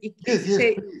Yes,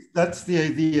 please. That's the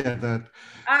idea that.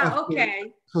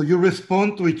 Okay. So you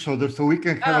respond to each other so we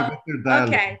can have a better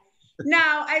dialogue. Okay.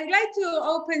 Now, I'd like to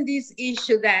open this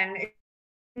issue then.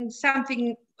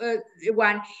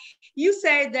 One. You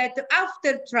said that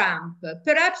after Trump,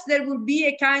 perhaps there will be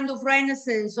a kind of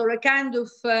renaissance or a kind of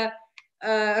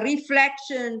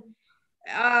reflection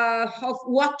of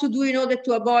what to do in order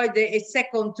to avoid a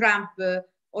second Trump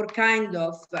or kind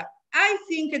of. I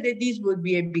think that this would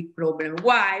be a big problem.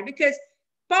 Why? Because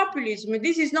populism,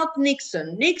 this is not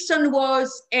Nixon. Nixon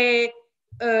was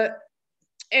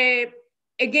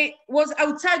was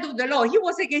outside of the law. He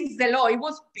was against the law.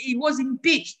 He was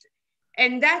impeached.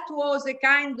 And that was a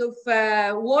kind of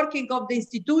working of the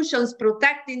institutions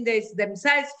protecting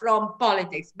themselves from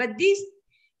politics. But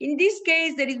in this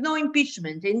case, there is no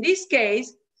impeachment. In this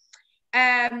case,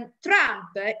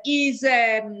 Trump is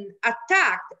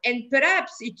attacked and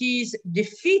perhaps it is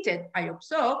defeated, I hope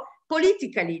so,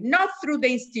 politically, not through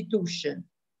the institution.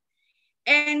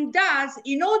 And thus,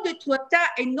 in order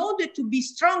to be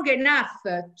strong enough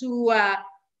to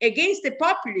against the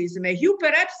populism, you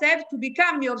perhaps have to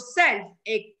become yourself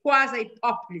a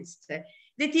quasi-populist.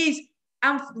 That is,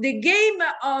 the game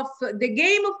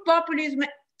of populism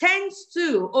tends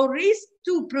to or is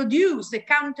to produce a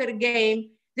counter game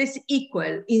that's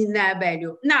equal in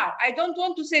value. Now, I don't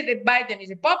want to say that Biden is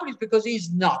a populist because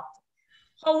he's not.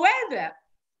 However,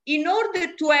 in order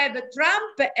to have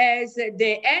Trump as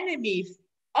the enemy,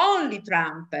 only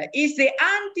Trump is the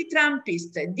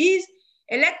anti-Trumpist. This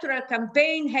electoral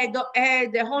campaign had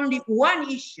only one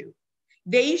issue,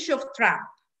 the issue of Trump,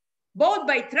 both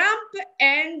by Trump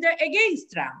and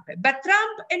against Trump, but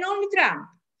Trump and only Trump.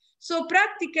 So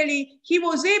practically, he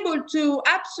was able to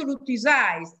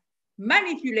absolutize,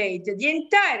 manipulate the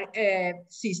entire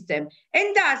system,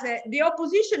 and thus the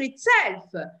opposition itself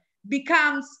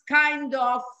becomes kind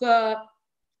of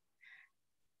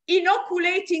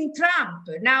inoculating Trump.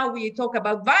 Now we talk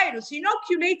about virus,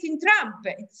 inoculating Trump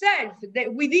itself,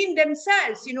 within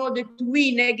themselves, in order to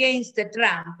win against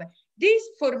Trump. This,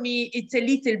 for me, it's a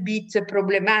little bit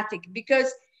problematic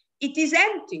because it is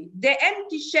empty. The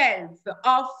empty shelf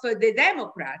of the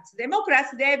Democrats. Democrats,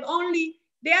 they have only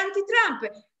the anti-Trump.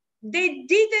 They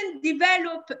didn't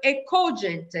develop a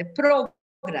cogent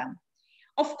program.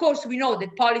 Of course, we know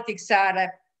that politics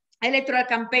are, electoral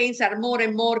campaigns are more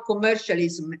and more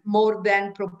commercialism, more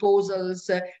than proposals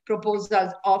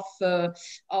of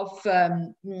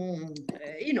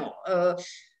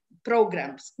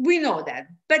programs. We know that,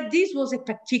 but this was a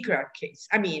particular case.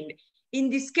 I mean, in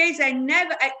this case,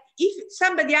 if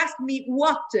somebody asked me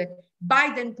what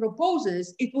Biden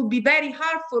proposes, it would be very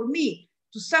hard for me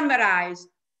to summarize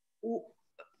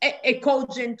a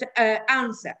cogent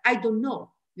answer. I don't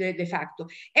know, de facto.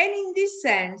 And in this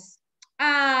sense,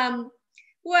 well,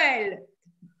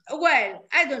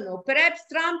 I don't know, perhaps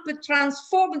Trump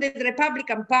transformed the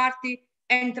Republican Party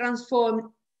and transformed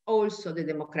also the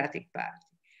Democratic Party.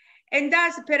 And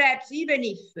thus, perhaps, even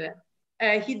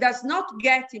if he does not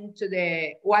get into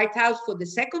the White House for the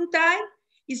second time,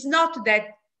 it's not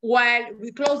that, well,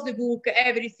 we close the book,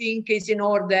 everything is in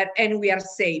order, and we are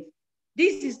safe.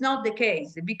 This is not the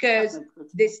case, because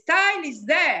the style is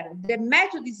there, the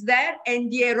method is there, and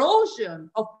the erosion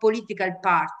of political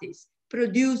parties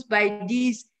produced by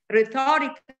this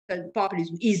rhetorical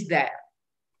populism is there.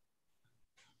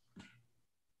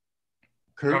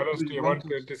 Carlos, do you want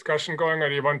the discussion going, or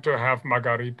do you want to have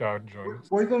Margarita join us?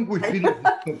 Why don't we finish this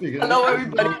topic? Hello,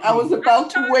 everybody. I was about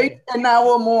to wait an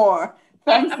hour more.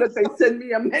 Thanks that they sent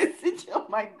me a message. Oh,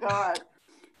 my God.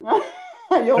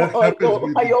 I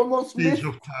almost missed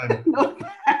the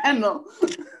panel.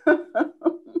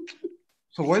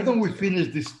 So why don't we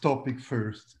finish this topic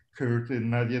first, Kurt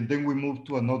and Nadia, and then we move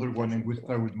to another one, and we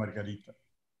start with Margarita.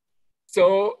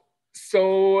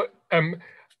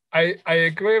 I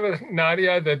agree with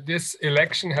Nadia that this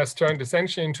election has turned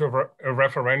essentially into a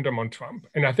referendum on Trump.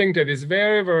 And I think that is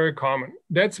very, very common.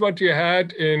 That's what you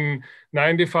had in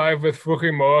 95 with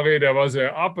Fujimori. There was an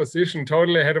opposition,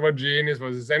 totally heterogeneous,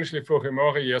 was essentially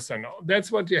Fujimori, yes or no.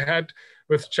 That's what you had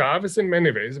with Chávez in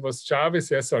many ways. It was Chávez,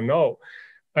 yes or no.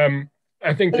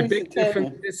 I think the big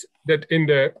difference is that in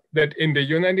the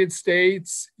United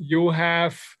States, you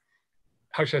have,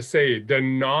 how should I say, the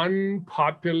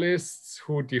non-populists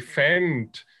who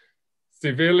defend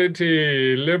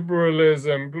civility,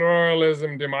 liberalism,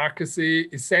 pluralism, democracy,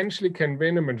 essentially can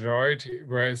win a majority,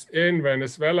 whereas in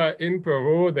Venezuela, in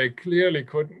Peru, they clearly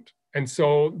couldn't. And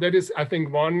so that is, I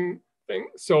think, one thing.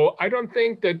 So I don't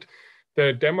think that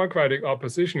the Democratic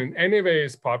opposition in any way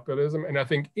is populism. And I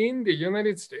think in the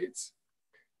United States,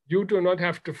 you do not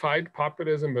have to fight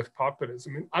populism with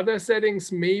populism. In other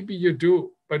settings, maybe you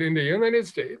do. But in the United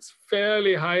States,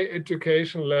 fairly high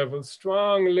education level,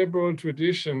 strong liberal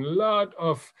tradition, a lot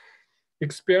of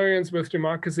experience with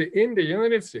democracy in the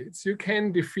United States, you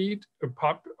can defeat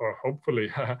or hopefully,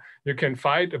 you can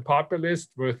fight a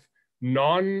populist with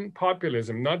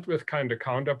non-populism, not with kind of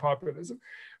counter-populism.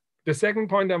 The second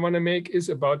point I want to make is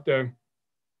about the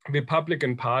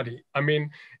Republican Party. I mean,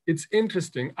 it's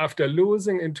interesting. After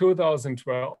losing in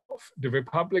 2012, the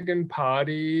Republican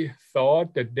Party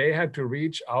thought that they had to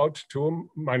reach out to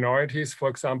minorities, for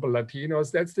example,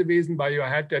 Latinos. That's the reason why you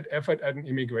had that effort at an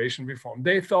immigration reform.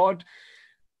 They thought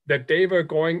that they were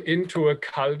going into a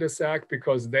cul-de-sac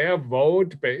because their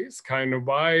vote base, kind of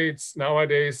whites,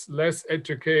 nowadays less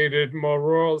educated, more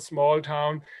rural, small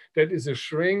town, that is a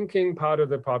shrinking part of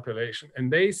the population.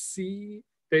 And they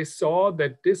saw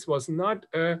that this was not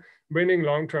a winning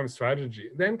long-term strategy.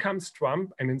 Then comes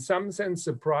Trump, and in some sense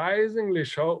surprisingly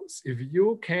shows if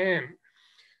you can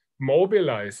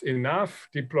mobilize enough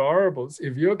deplorables,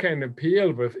 if you can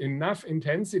appeal with enough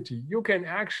intensity, you can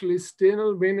actually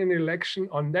still win an election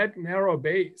on that narrow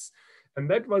base. And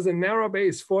that was a narrow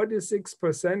base,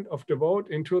 46% of the vote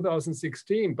in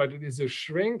 2016, but it is a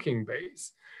shrinking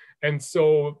base. And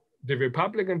so the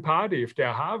Republican Party, if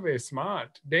they're halfway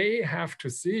smart, they have to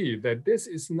see that this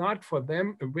is not for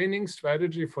them a winning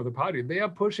strategy for the party. They are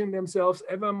pushing themselves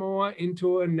ever more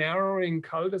into a narrowing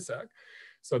cul-de-sac.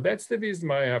 So that's the reason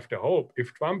why I have to hope.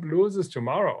 If Trump loses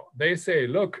tomorrow, they say,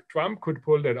 look, Trump could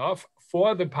pull that off.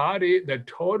 For the party, that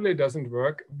totally doesn't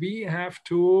work. We have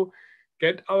to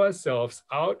get ourselves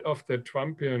out of the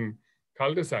Trumpian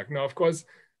cul-de-sac. Now, of course,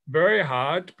 very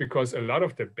hard because a lot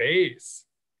of the base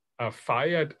are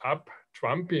fired up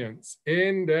Trumpians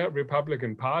in the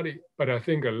Republican Party. But I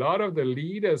think a lot of the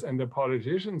leaders and the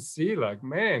politicians see like,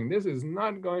 man, this is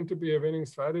not going to be a winning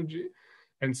strategy.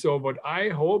 And so what I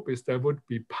hope is there would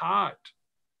be part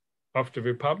of the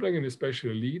Republican,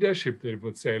 especially leadership, that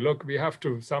would say, look, we have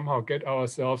to somehow get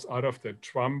ourselves out of the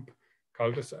Trump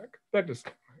cul-de-sac. That is.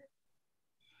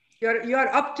 You're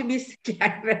optimistic.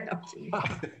 I'm very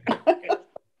optimistic.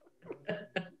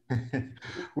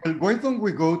 Well, why don't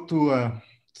we go to a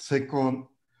second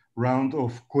round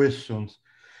of questions?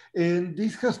 And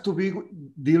this has to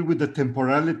deal with the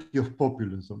temporality of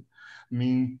populism. I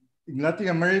mean, in Latin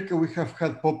America, we have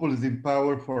had populists in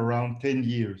power for around 10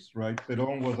 years, right?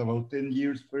 Perón was about 10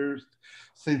 years first.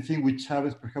 Same thing with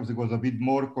Chávez, perhaps it was a bit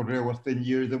more. Torre was 10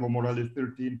 years, Evo Morales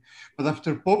 13. But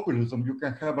after populism, you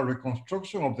can have a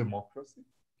reconstruction of democracy.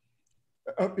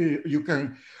 You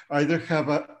can either have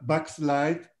a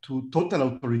backslide to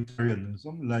total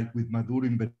authoritarianism, like with Maduro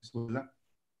in Venezuela,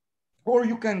 or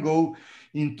you can go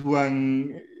into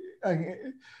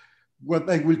what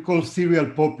I will call serial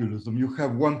populism. You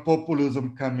have one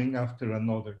populism coming after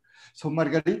another. So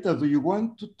Margarita, do you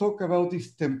want to talk about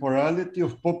this temporality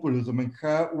of populism and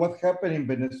what happened in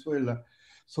Venezuela?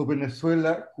 So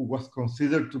Venezuela, who was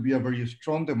considered to be a very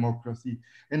strong democracy,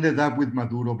 ended up with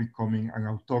Maduro becoming an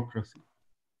autocracy.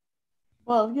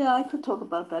 Well, yeah, I could talk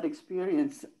about that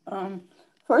experience.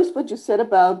 First, what you said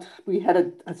about we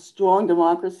had a strong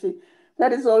democracy,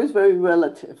 that is always very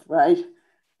relative, right?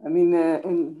 I mean,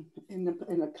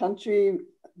 in a country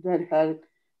that had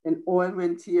an oil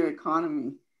rentier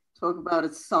economy, talk about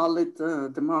a solid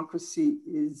democracy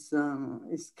is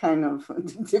kind of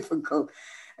difficult.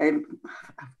 And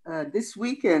this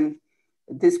weekend,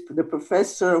 the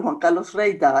professor Juan Carlos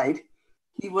Rey died.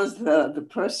 He was the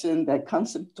person that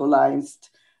conceptualized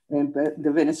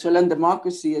the Venezuelan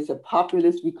democracy as a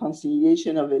populist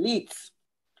reconciliation of elites,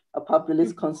 a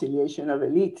populist conciliation of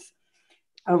elites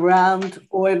around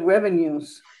oil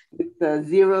revenues with the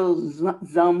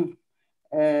zero-sum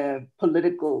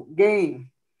political gain.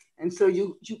 And so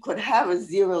you could have a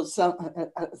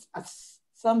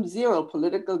some zero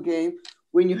political gain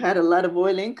when you had a lot of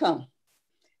oil income.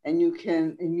 And you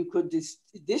could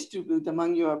distribute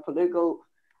among your political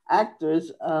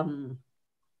actors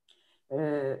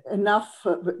enough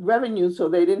revenue so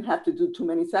they didn't have to do too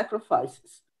many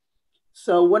sacrifices.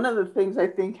 So one of the things I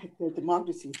think that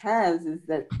democracy has is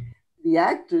that the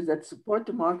actors that support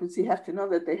democracy have to know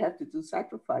that they have to do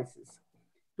sacrifices,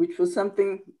 which was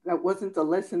something that wasn't a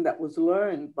lesson that was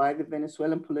learned by the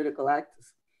Venezuelan political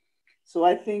actors. So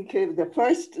I think the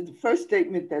first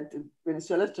statement that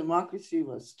Venezuela's democracy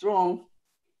was strong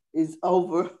is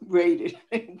overrated.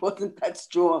 It wasn't that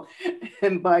strong.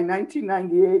 And by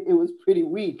 1998, it was pretty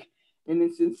weak in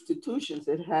its institutions.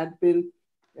 It had been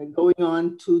going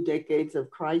on 2 decades of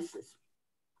crisis.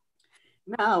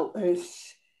 Now,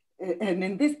 and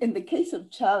in the case of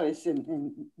Chávez,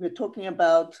 and we're talking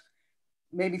about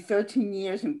maybe 13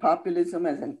 years in populism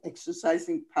as an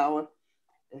exercising power,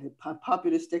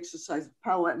 populist exercise of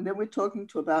power, and then we're talking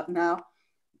to about now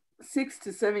 6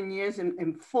 to 7 years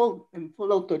in full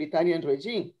authoritarian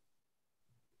regime.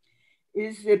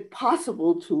 Is it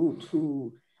possible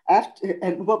to after,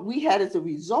 and what we had as a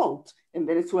result in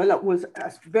Venezuela was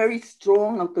a very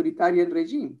strong authoritarian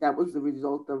regime. That was the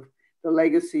result of the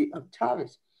legacy of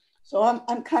Chávez. So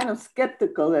I'm kind of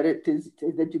skeptical that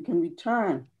that you can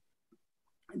return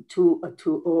to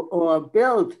or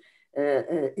build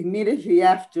immediately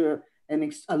after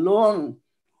a long,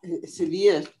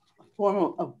 severe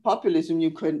form of populism.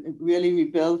 You could really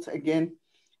rebuild again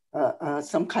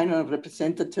some kind of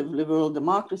representative liberal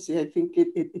democracy. I think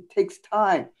it takes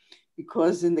time,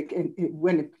 because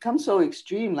when it becomes so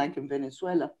extreme, like in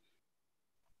Venezuela,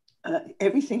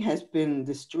 everything has been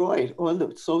destroyed, all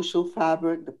the social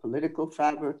fabric, the political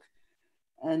fabric.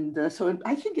 And so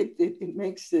I think it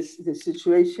makes this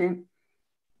situation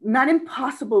not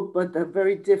impossible, but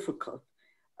very difficult.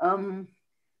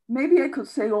 Maybe I could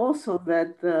say also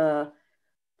that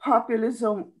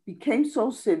populism became so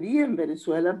severe in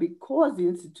Venezuela because the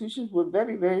institutions were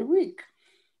very, very weak.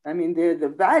 I mean,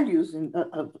 the values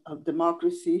of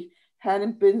democracy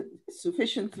hadn't been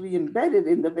sufficiently embedded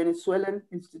in the Venezuelan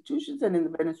institutions and in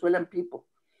the Venezuelan people.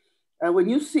 When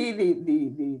you see the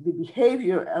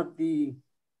behavior of the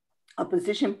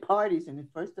opposition parties in the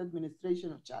first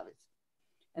administration of Chávez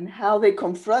and how they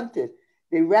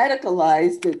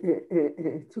radicalized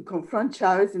to confront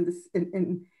Chávez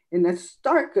in a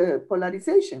stark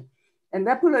polarization. And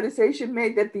that polarization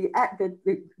made that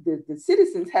the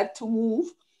citizens had to move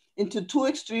into two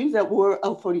extremes that were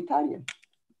authoritarian.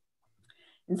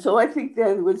 And so I think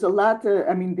there was a lot,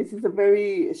 I mean, this is a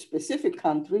very specific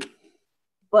country,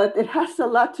 but it has a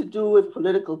lot to do with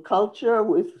political culture,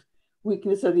 with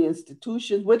weakness of the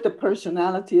institutions, with the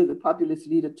personality of the populist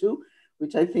leader too,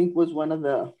 which I think was one of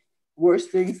the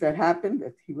worst things that happened,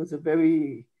 that he was a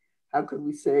very, how could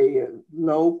we say,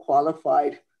 low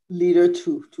qualified leader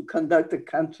to conduct a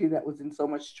country that was in so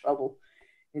much trouble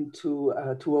and to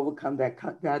overcome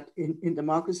that in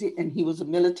democracy. And he was a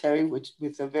military, which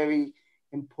with a very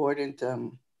important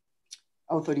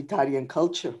authoritarian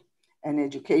culture and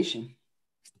education.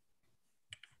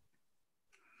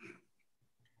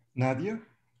 Nadia?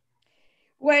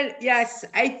 Well, yes,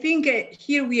 I think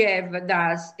here we have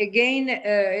thus again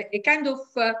a kind of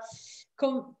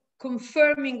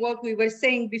confirming what we were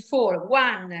saying before.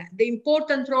 One, the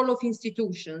important role of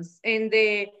institutions and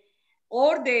the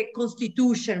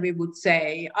constitution, we would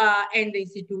say, and the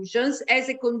institutions as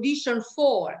a condition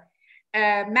for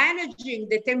managing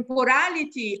the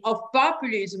temporality of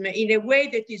populism in a way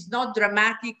that is not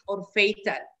dramatic or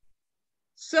fatal.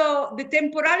 So the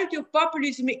temporality of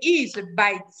populism is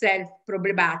by itself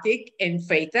problematic and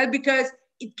fatal because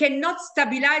it cannot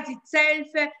stabilize itself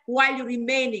while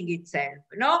remaining itself.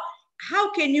 No?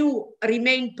 How can you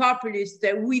remain populist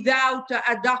without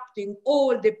adopting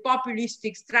all the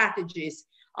populistic strategies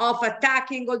of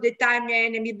attacking all the time the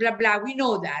enemy, blah, blah? We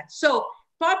know that. So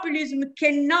populism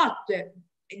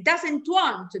doesn't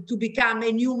want to become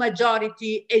a new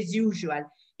majority as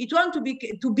usual. It wants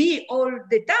to be all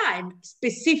the time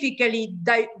specifically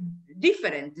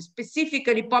different,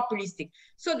 specifically populistic.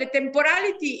 So the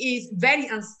temporality is very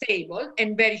unstable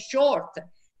and very short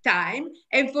time.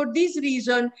 And for this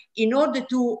reason, in order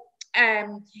to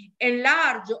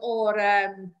enlarge or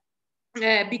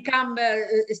become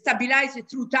stabilized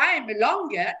through time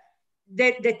longer,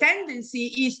 the tendency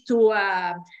is to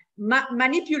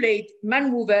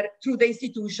maneuver through the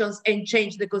institutions and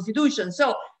change the constitution.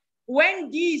 So when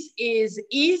this is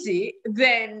easy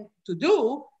then to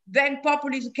do, then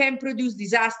populism can produce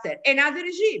disaster, another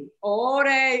regime or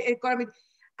economic.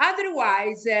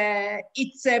 Otherwise,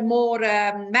 it's more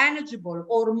manageable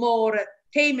or more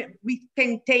tame. We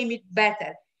can tame it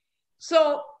better.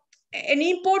 So an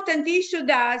important issue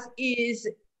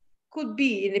could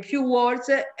be, in a few words,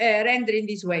 rendered in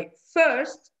this way.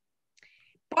 First,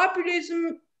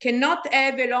 populism cannot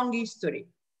have a long history.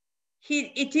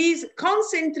 It is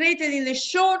concentrated in a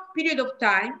short period of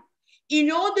time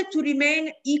in order to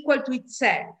remain equal to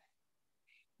itself.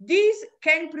 This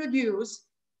can produce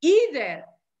either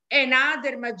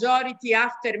another majority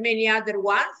after many other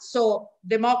ones, so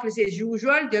democracy as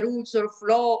usual, the rules of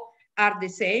law are the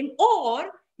same, or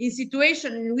in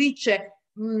situations in which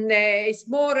it's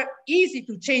more easy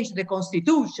to change the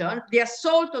constitution, the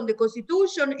assault on the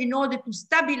constitution in order to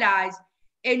stabilize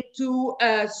and to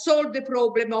solve the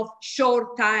problem of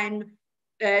short time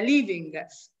living.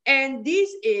 And this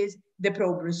is the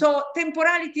problem. So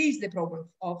temporality is the problem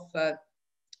of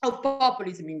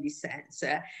populism in this sense.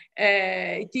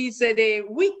 It is the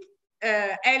weak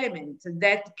element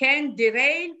that can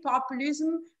derail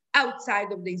populism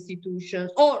outside of the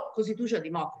institutions or constitutional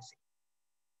democracy.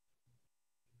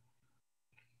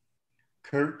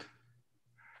 Kurt?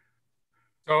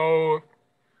 So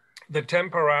the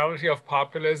temporality of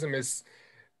populism is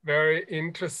very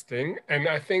interesting. And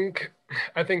I think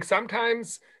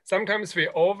sometimes we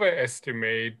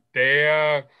overestimate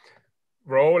their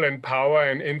role and power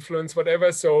and influence,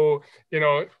 whatever. So,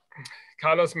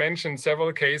 Carlos mentioned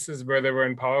several cases where they were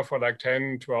in power for like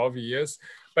 10, 12 years.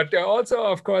 But there are also,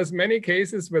 of course, many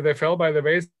cases where they fell by the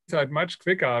wayside much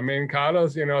quicker. I mean,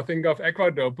 Carlos, think of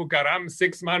Ecuador, Bucaram,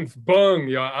 6 months, boom,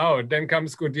 you're out. Then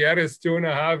comes Gutierrez,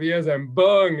 2.5 years, and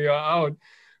boom, you're out.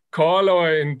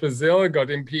 Collor in Brazil got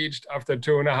impeached after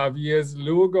 2.5 years.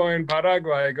 Lugo in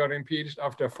Paraguay got impeached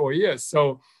after 4 years.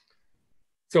 So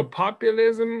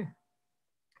populism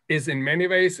is in many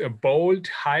ways a bold,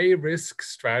 high-risk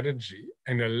strategy.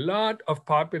 And a lot of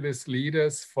populist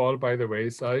leaders fall by the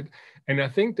wayside. And I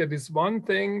think that is one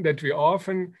thing that we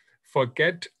often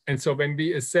forget. And so when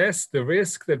we assess the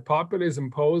risk that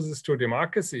populism poses to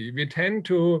democracy, we tend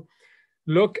to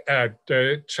look at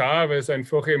Chávez and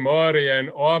Fujimori and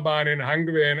Orban in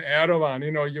Hungary and Erdogan.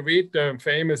 You read the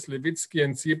famous Levitsky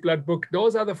and Ziblatt book.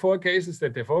 Those are the 4 cases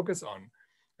that they focus on.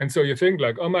 And so you think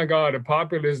like, oh my God, a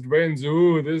populist wins.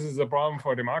 Ooh, this is a problem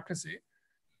for democracy.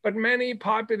 But many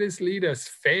populist leaders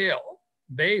fail.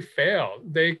 They fail.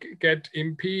 They get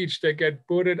impeached. They get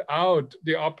booted out.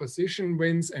 The opposition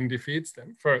wins and defeats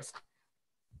them first.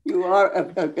 You are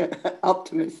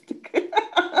optimistic.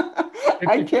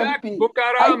 I can't be.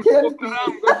 Bucaram, I'm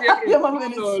a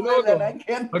Venezuelan. I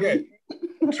can't be. be.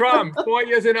 Trump, 4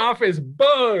 years in office,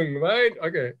 boom, right?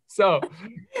 Okay, so.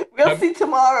 We'll see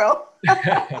tomorrow.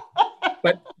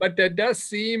 but there does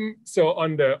seem, so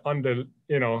on the,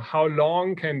 how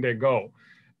long can they go?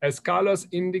 As Carlos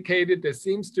indicated, there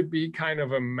seems to be kind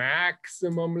of a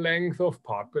maximum length of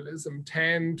populism,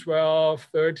 10, 12,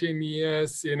 13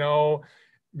 years,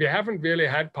 We haven't really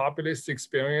had populist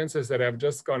experiences that have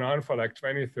just gone on for like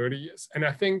 20, 30 years. And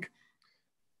I think,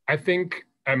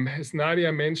 as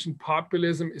Nadia mentioned,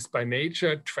 populism is by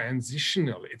nature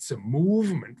transitional. It's a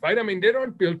movement, right? I mean, they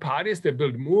don't build parties, they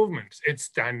build movements. It's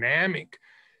dynamic.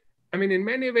 I mean, in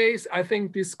many ways, I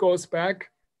think this goes back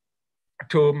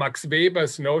to Max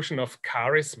Weber's notion of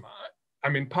charisma. I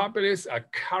mean, populists are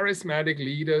charismatic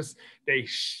leaders. They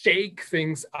shake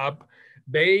things up.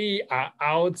 They are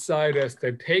outsiders.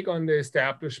 They take on the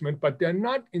establishment, but they're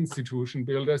not institution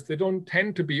builders. They don't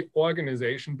tend to be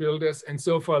organization builders. And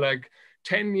so for like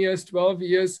 10 years, 12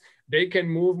 years, they can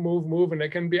move, and they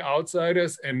can be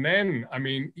outsiders. And then, I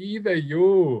mean, either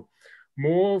you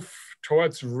move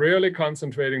towards really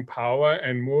concentrating power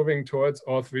and moving towards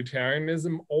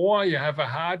authoritarianism, or you have a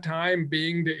hard time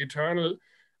being the eternal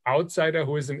outsider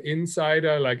who is an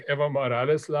insider, like Evo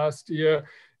Morales last year.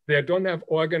 They don't have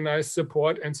organized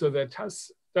support. And so there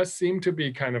does seem to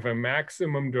be kind of a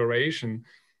maximum duration.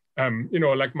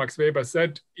 Like Max Weber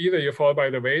said, either you fall by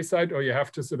the wayside or you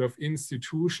have to sort of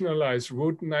institutionalize,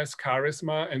 routinize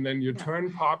charisma, and then you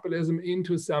turn populism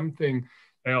into something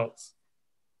else.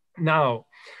 Now,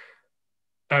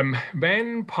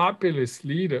 when populist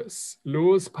leaders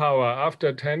lose power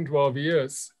after 10, 12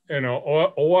 years,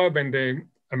 or when they,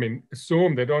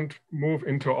 assume they don't move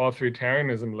into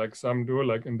authoritarianism like some do,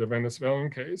 like in the Venezuelan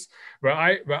case, where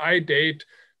I date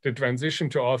the transition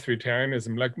to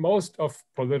authoritarianism, like most of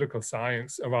political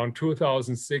science, around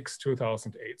 2006,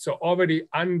 2008. So already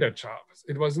under Chávez.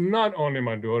 It was not only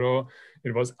Maduro,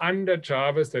 it was under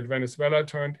Chávez that Venezuela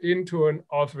turned into an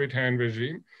authoritarian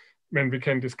regime, and we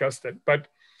can discuss that. But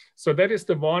so that is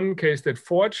the one case that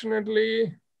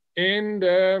fortunately in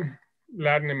the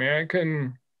Latin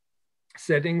American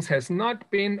settings has not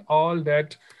been all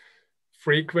that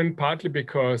frequent, partly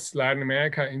because Latin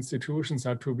America institutions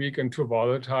are too weak and too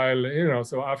volatile.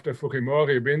 So after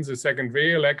Fujimori wins a second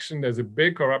re-election, there's a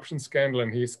big corruption scandal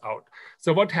and he's out.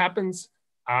 So what happens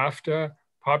after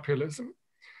populism?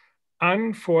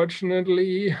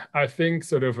 Unfortunately, I think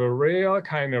sort of a real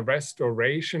kind of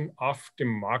restoration of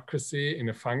democracy in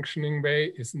a functioning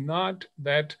way is not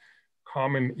that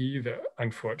common either,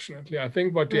 unfortunately. I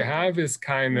think what you have is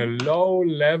kind of low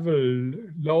level,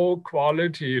 low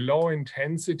quality, low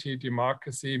intensity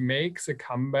democracy makes a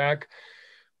comeback,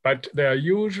 but there are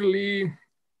usually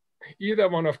either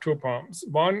one of two problems.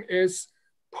 One is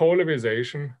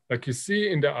polarization, like you see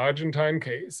in the Argentine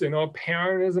case.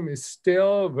 Peronism is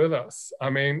still with us.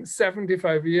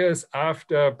 75 years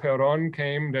after Perón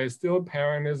came, there's still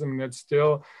Peronism, that's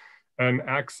still an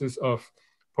axis of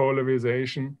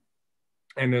polarization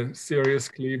and a serious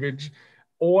cleavage.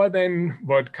 Or then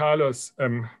what Carlos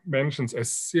mentions as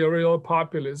serial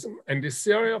populism. And the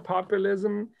serial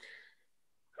populism,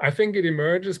 I think it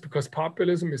emerges because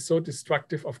populism is so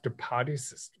destructive of the party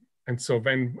system. And so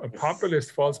when a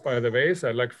populist falls by the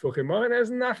wayside, like Fujimori, there's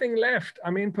nothing left.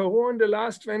 Peru in the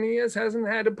last 20 years hasn't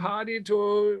had a party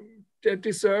that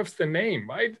deserves the name,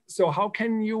 right? So how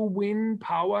can you win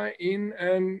power in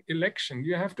an election?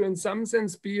 You have to, in some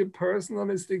sense, be a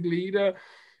personalistic leader.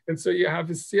 And so you have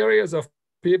a series of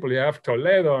people. You have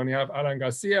Toledo, and you have Alan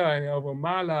Garcia, and you have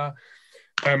Humala.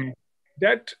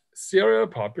 That serial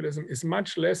populism is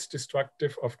much less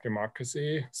destructive of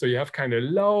democracy. So you have kind of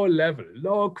low level,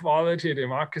 low quality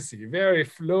democracy, very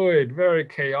fluid, very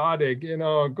chaotic,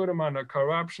 a good amount of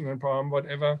corruption and problem,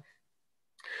 whatever.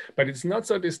 But it's not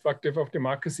so destructive of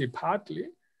democracy, partly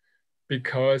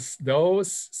because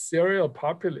those serial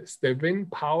populists, they win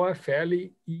power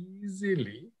fairly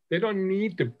easily. They don't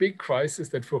need the big crisis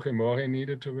that Fujimori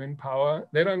needed to win power.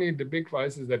 They don't need the big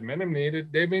crisis that Menem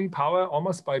needed. They win power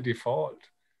almost by default.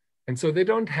 And so they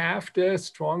don't have the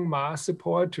strong mass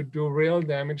support to do real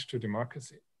damage to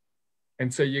democracy.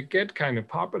 And so you get kind of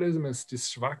populism is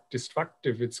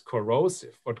destructive, it's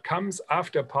corrosive. What comes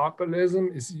after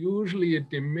populism is usually a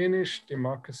diminished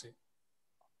democracy.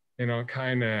 You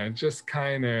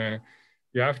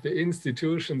have the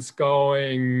institutions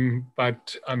going,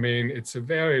 but it's a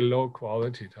very low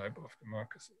quality type of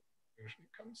democracy usually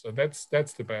comes. So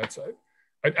that's the bad side.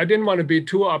 I didn't want to be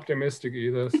too optimistic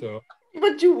either, so.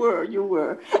 But you were.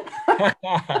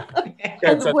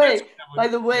 By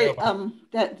the way,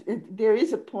 that there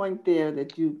is a point there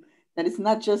that you That it's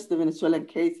not just the Venezuelan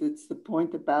case, it's the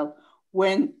point about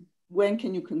when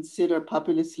can you consider a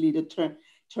populist leader turn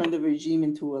the regime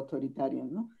into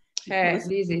authoritarian, no? That's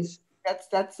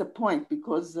the point,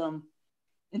 because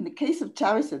in the case of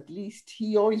Chávez, at least,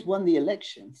 he always won the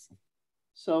elections.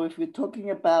 So if we're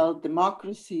talking about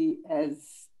democracy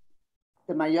as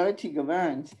the majority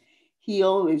governs, he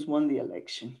always won the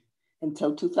election.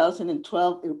 Until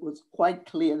 2012, it was quite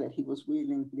clear that he was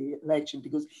winning the election,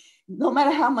 because no matter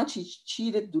how much he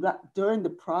cheated during the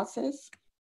process,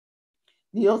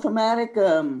 the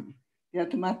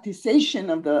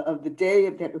automatization of the day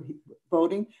of that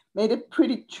voting made it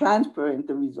pretty transparent,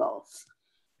 the results.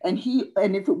 And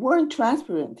if it weren't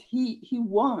transparent, he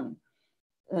won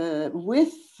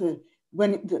with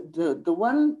when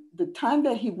the time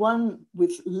that he won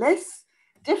with less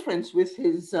difference with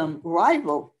his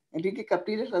rival Enrique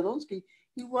Capriles Radonsky,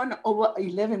 he won over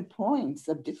 11 points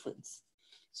of difference.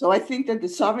 So I think that the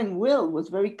sovereign will was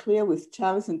very clear with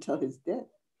Chávez until his death.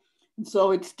 And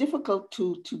so it's difficult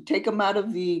to take him out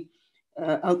of the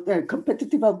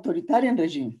competitive authoritarian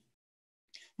regime,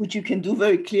 which you can do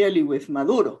very clearly with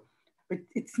Maduro. But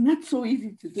it's not so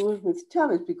easy to do it with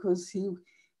Chávez, because he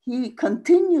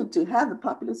continued to have the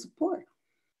popular support.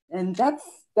 And that's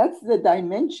the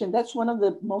dimension, that's one of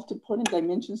the most important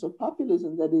dimensions of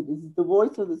populism, that it is the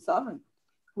voice of the sovereign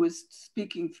who is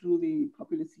speaking through the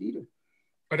populist leader.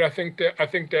 But I think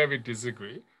there we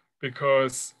disagree,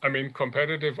 because I mean,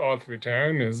 competitive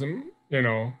authoritarianism, you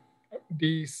know,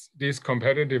 these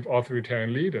competitive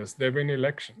authoritarian leaders, they win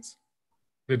elections.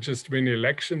 They just win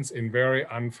elections in very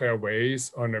unfair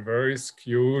ways on a very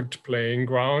skewed playing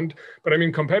ground. But I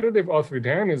mean, competitive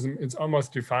authoritarianism, it's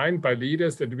almost defined by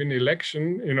leaders that win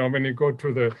election, you know, when you go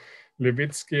to the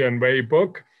Levitsky and Way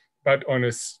book, but on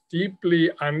a steeply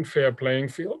unfair playing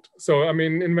field. So, I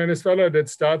mean, in Venezuela, that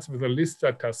starts with a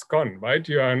lista tascon, right?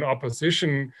 You are an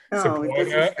opposition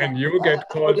supporter and you get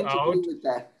called out.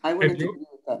 I wouldn't agree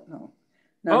with that, no.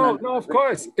 No, of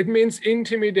course. It means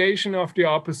intimidation of the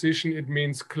opposition. It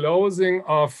means closing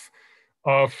of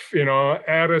you know,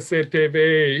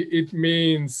 RCTV. It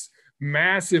means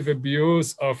massive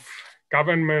abuse of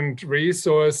government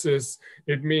resources.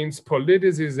 It means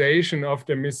politicization of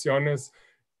the misiones.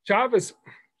 Chávez,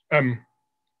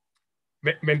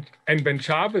 when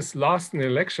Chávez lost an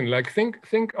election, like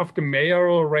think of the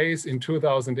mayoral race in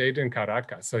 2008 in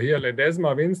Caracas. So here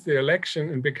Ledesma wins the election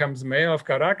and becomes mayor of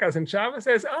Caracas, and Chávez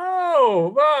says,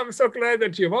 "Oh, well, I'm so glad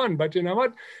that you won, but you know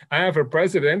what? I have a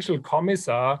presidential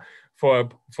commissar for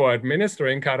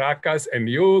administering Caracas, and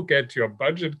you get your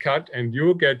budget cut and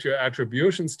you get your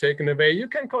attributions taken away. You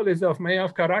can call yourself mayor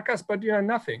of Caracas, but you are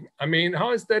nothing." I mean,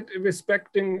 how is that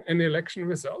respecting an election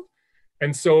result?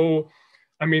 And so,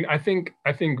 I mean, I think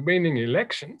winning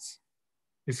elections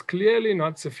is clearly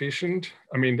not sufficient.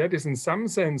 I mean, that is in some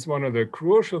sense one of the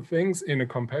crucial things in a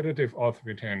competitive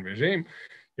authoritarian regime.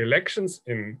 Elections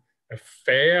in a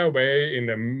fair way, in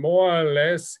a more or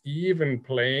less even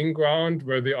playing ground,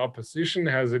 where the opposition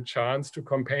has a chance to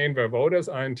campaign, where voters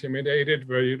are intimidated,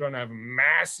 where you don't have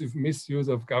massive misuse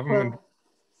of government.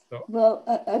 Well,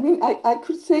 I mean, I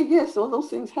could say yes, all those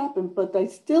things happen, but I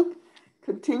still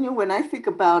continue, when I think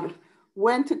about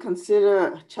when to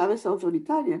consider Chávez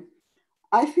authoritarian,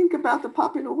 I think about the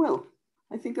popular will.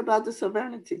 I think about the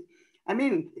sovereignty. I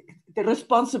mean, the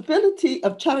responsibility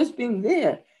of Chávez being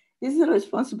there is the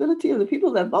responsibility of the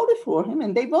people that voted for him,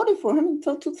 and they voted for him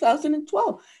until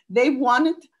 2012. They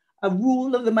wanted a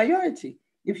rule of the majority.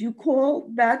 If you call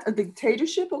that a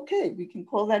dictatorship, okay, we can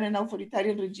call that an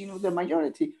authoritarian regime of the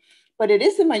majority. But it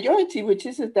is the majority, which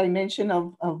is a dimension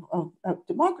of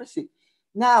democracy.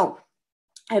 Now,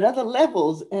 at other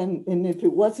levels, and if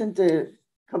it wasn't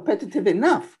competitive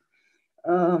enough,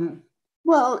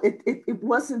 well, it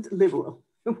wasn't liberal.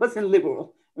 It wasn't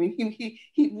liberal. I mean,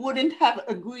 he wouldn't have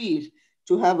agreed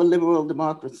to have a liberal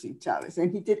democracy, Chávez,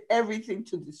 and he did everything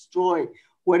to destroy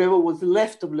whatever was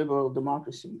left of liberal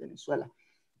democracy in Venezuela.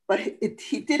 But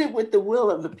he did it with the will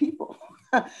of the people.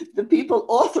 The people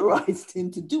authorized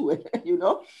him to do it, you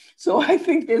know? So I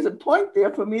think there's a point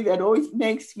there for me that always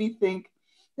makes me think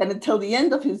that until the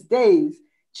end of his days,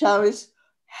 Chávez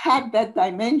had that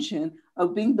dimension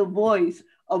of being the voice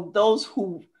of those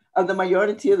who are the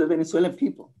majority of the Venezuelan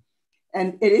people.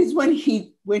 And it is when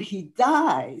he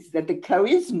dies that the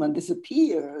charisma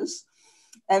disappears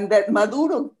and that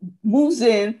Maduro moves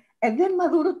in, and then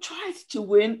Maduro tries to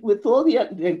win with all the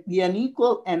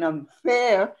unequal and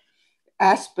unfair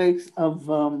aspects of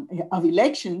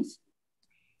elections,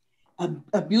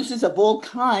 abuses of all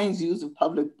kinds, use of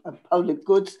public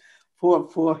goods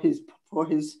for his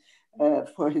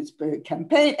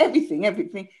campaign,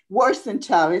 everything worse than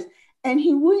Chávez. And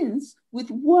he wins with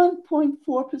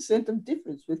 1.4% of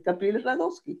difference with Gabriel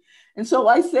Radowski. And so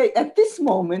I say, at this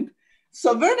moment,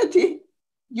 sovereignty,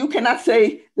 you cannot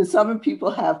say the sovereign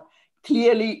people have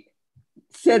clearly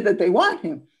said that they want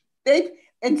him. They,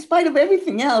 in spite of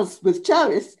everything else with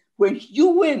Chávez, when you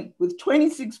win with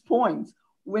 26 points,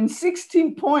 win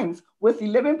 16 points with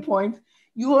 11 points,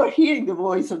 you are hearing the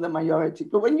voice of the majority.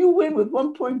 But when you win with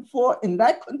 1.4 in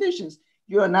that conditions,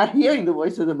 you are not hearing the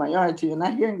voice of the majority. You're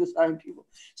not hearing the sovereign people.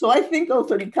 So I think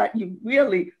authoritarian,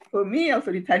 really, for me,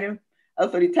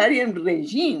 authoritarian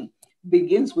regime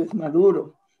begins with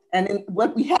Maduro. And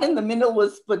what we had in the middle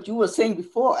was what you were saying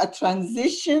before, a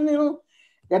transitional,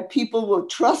 that people were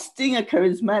trusting a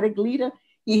charismatic leader.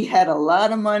 He had a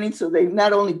lot of money, so they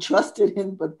not only trusted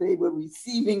him, but they were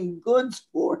receiving goods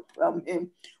from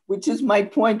him, which is my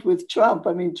point with Trump.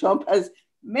 I mean, Trump has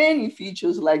many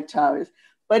features like Chávez,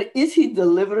 but is he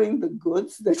delivering the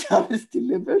goods that Chávez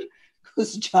delivered?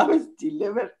 Because Chávez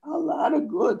delivered a lot of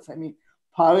goods. I mean,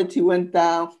 poverty went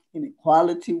down,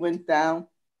 inequality went down,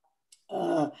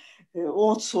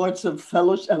 all sorts of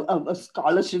of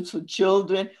scholarships for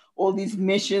children, all these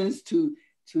missions to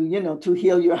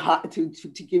heal your heart, to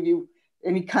give you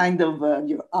any kind of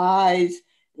your eyes.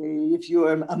 If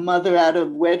you're a mother out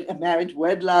of a marriage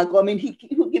wedlock, I mean,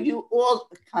 he will give you all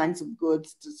kinds of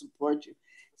goods to support you.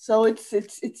 So it's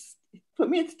for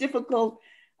me, it's difficult.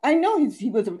 I know he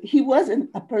was a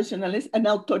personalist, an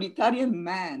authoritarian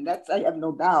man. That's, I have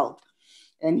no doubt.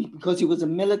 And because he was a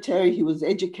military, he was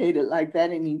educated like that,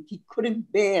 and he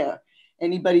couldn't bear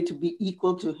anybody to be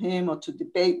equal to him or to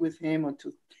debate with him or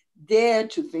to dare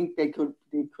to think they could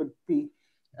be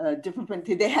different.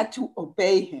 They had to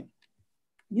obey him.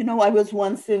 You know, I was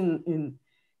once in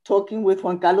talking with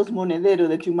Juan Carlos Monedero,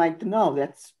 that you might know,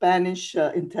 that Spanish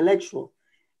intellectual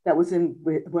that was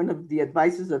one of the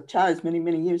advisors of Chávez many,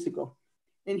 many years ago.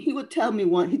 And he would tell me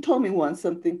he told me once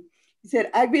something. He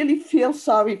said, I really feel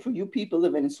sorry for you people,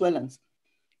 the Venezuelans,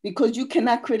 because you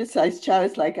cannot criticize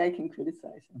Chávez like I can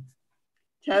criticize him.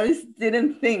 Chávez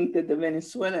didn't think that the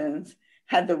Venezuelans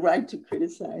had the right to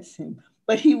criticize him,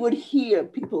 but he would hear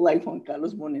people like Juan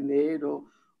Carlos Monedero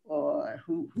or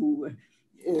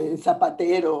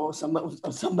Zapatero or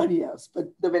somebody else.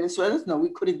 But the Venezuelans, no, we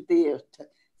couldn't dare to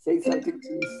say something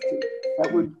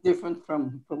that was different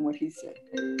from what he said.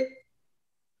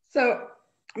 So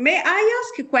may I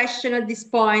ask a question at this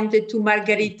point to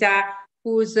Margarita,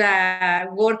 whose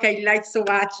work I like so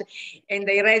much, and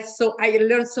I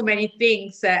learned so many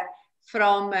things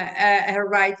from her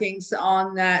writings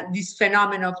on this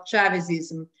phenomenon of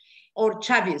Chávezism, or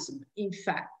Chávism, in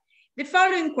fact. The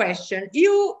following question: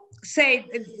 you said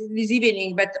this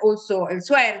evening, but also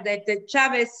elsewhere, that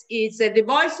Chávez is the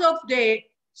voice of the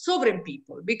sovereign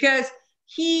people, because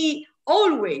he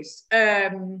always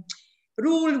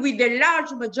ruled with the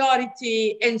large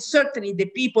majority, and certainly the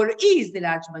people is the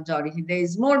large majority. There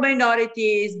is small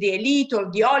minorities, the elite or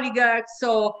the oligarchs.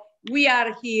 So we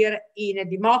are here in a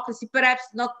democracy,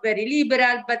 perhaps not very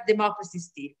liberal, but democracy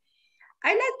still.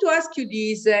 I'd like to ask you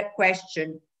this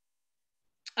question.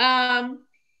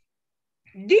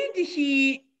 Did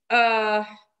he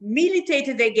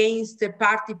militated against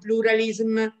party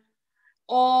pluralism,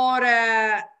 or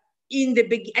at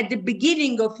the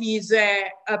beginning of his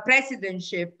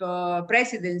presidency,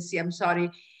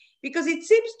 because it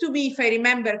seems to me, if I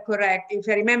remember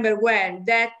well,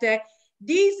 that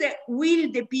this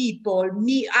will the people,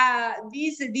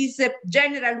 this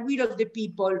general will of the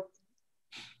people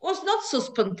was not so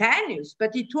spontaneous,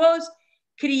 but it was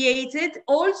created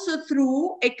also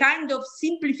through a kind of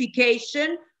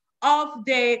simplification of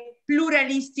the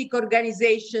pluralistic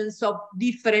organizations of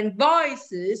different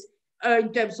voices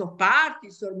in terms of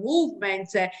parties or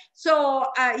movements. So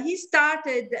he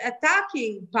started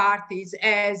attacking parties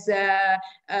as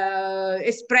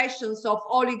expressions of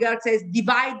oligarchs, as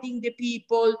dividing the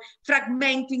people,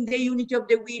 fragmenting the unity of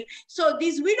the will. So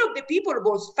this will of the people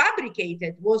was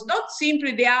fabricated, was not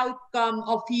simply the outcome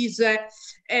of his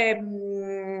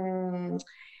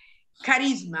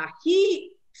charisma.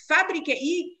 He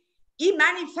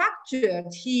manufactured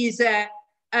his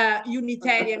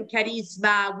unitarian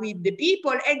charisma with the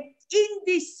people, and in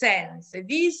this sense,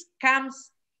 this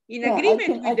comes in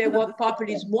agreement with what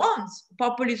populism wants.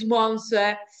 Populism wants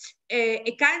a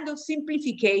kind of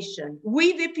simplification.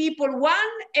 We the people one,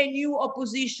 a new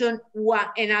opposition one,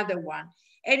 another one.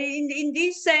 And in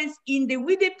this sense, in the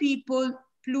we the people,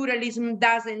 pluralism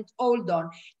doesn't hold on.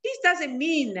 This doesn't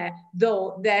mean,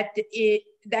 though, that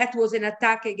that was an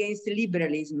attack against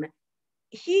liberalism.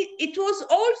 It was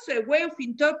also a way of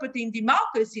interpreting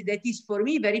democracy that is, for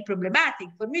me, very problematic.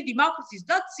 For me, democracy is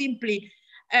not simply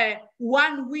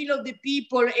one will of the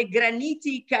people, a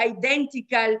granitic,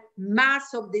 identical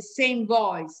mass of the same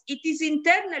voice. It is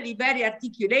internally very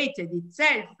articulated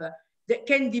itself, that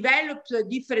can develop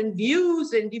different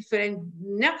views and different,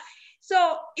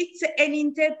 so it's an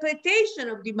interpretation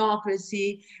of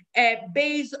democracy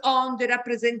based on the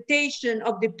representation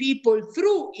of the people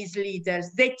through his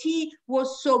leaders that he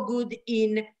was so good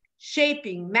in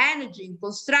shaping, managing,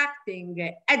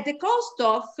 constructing, at the cost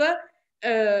of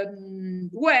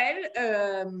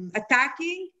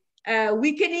attacking,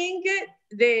 weakening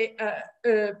the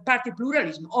party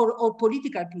pluralism or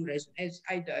political pluralism. As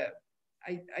I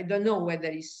don't know whether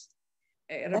it's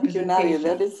Thank you, Nadia.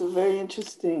 That is a very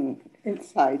interesting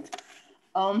insight.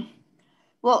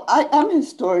 Well, I'm a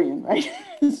historian, right?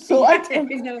 So I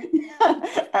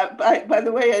by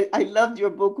the way, I loved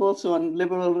your book also on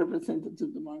liberal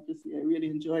representative democracy. I really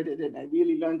enjoyed it, and I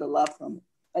really learned a lot from it.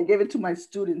 I gave it to my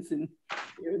students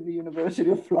here in the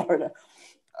University of Florida.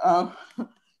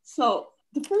 So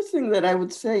the first thing that I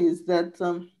would say is that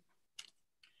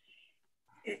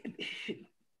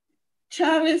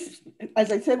Chávez,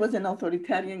 as I said, was an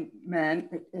authoritarian man,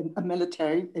 a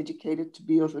military, educated to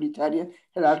be authoritarian,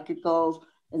 hierarchical,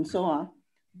 and so on.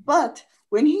 But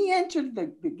when he entered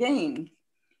the game,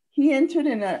 he entered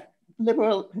in a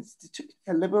liberal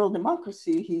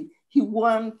democracy. He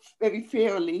won very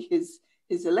fairly his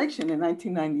election in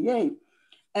 1998.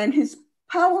 And his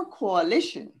power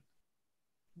coalition,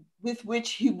 with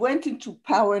which he went into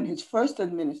power in his first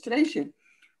administration,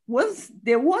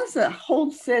 there was a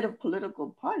whole set of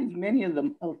political parties, many of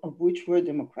them of which were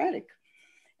democratic.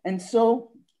 And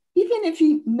so even if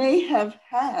he may have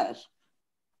had,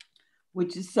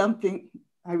 which is something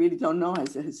I really don't know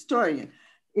as a historian,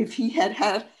 if he had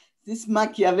had this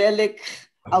Machiavellic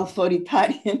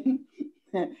authoritarian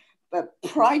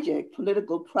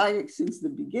political project since the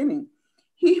beginning,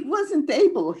 he wouldn't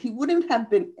have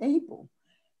been able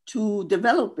to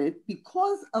develop it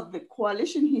because of the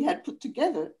coalition he had put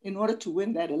together in order to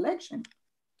win that election.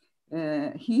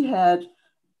 He had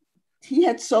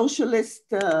socialist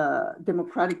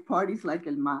democratic parties like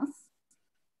El MAS,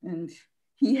 and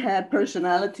he had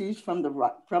personalities from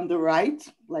the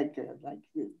right, like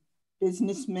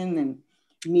businessmen and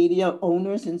media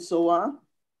owners and so on.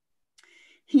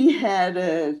 He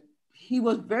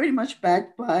was very much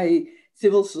backed by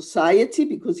civil society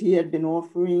because he had been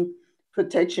offering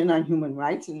protection on human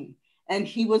rights, and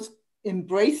he was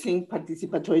embracing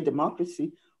participatory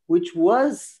democracy, which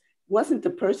wasn't a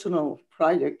personal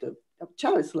project of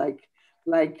Chávez,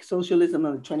 like socialism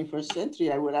of the 21st century,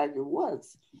 I would argue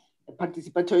was.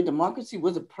 Participatory democracy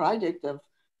was a project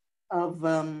of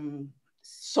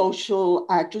social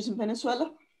actors in Venezuela.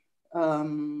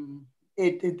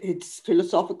 Its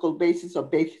philosophical basis are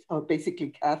basically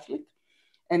Catholic.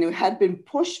 And it had been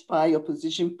pushed by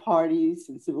opposition parties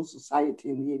and civil society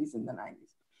in the 80s and the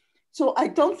 90s. So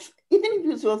even if he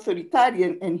was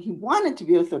authoritarian and he wanted to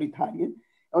be authoritarian,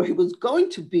 or he was going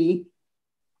to be,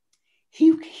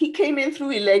 he came in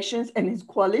through elections and his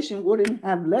coalition wouldn't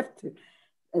have left it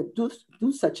do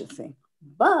such a thing.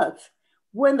 But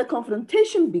when the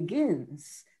confrontation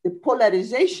begins, the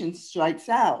polarization strikes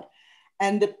out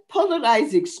and the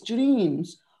polarized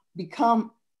extremes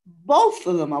become both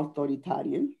of them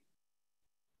authoritarian,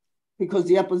 because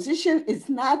the opposition is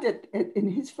not in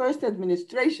his first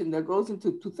administration that goes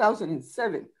into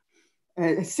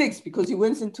 2006, because he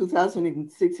wins in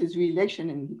 2006 his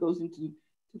re-election, and he goes into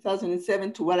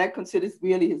 2007 to what I consider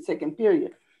really his second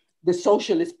period, the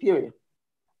socialist period.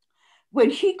 When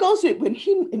he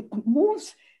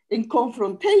moves in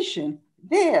confrontation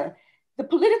there, the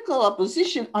political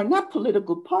opposition are not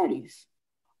political parties,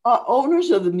 are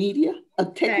owners of the media, are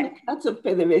technocrats of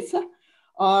PDVSA,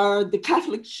 are the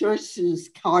Catholic Church's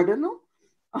cardinal,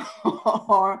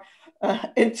 are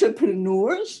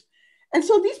entrepreneurs. And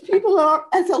so these people are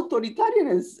as authoritarian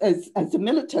as a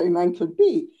military man could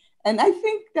be. And I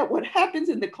think that what happens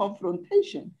in the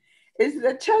confrontation is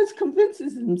that Chávez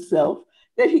convinces himself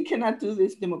that he cannot do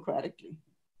this democratically.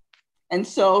 And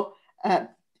so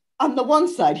on the one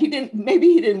side, maybe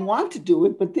he didn't want to do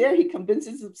it, but there he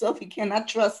convinces himself he cannot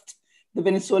trust the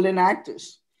Venezuelan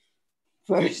actors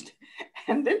first.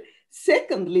 And then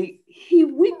secondly, he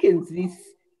weakens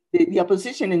the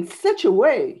opposition in such a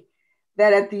way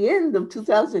that at the end of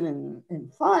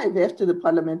 2005, after the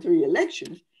parliamentary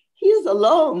elections, he is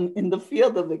alone in the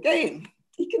field of the game.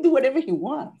 He can do whatever he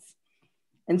wants.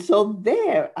 And so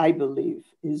there, I believe,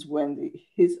 is when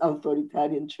his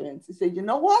authoritarian trends, he said, you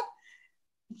know what?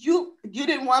 You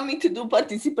didn't want me to do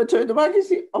participatory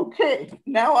democracy? Okay,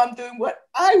 now I'm doing what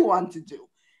I want to do.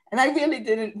 And I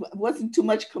really wasn't too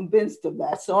much convinced of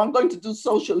that. So I'm going to do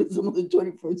socialism of the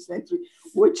 21st century,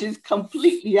 which is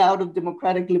completely out of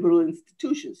democratic liberal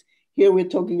institutions. Here we're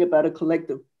talking about a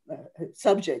collective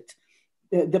subject.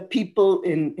 The people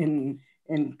in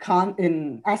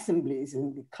assemblies,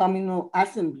 in communal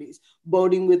assemblies,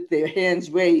 voting with their hands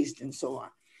raised and so on.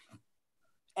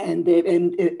 And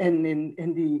in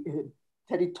the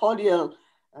territorial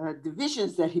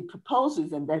divisions that he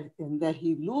proposes and that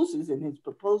he loses in his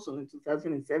proposal in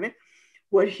 2007,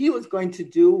 what he was going to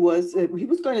do was he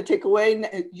was going to take away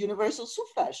universal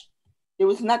suffrage. There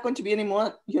was not going to be any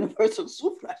more universal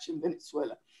suffrage in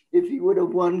Venezuela if he would have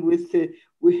won with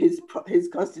his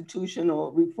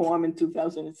constitutional reform in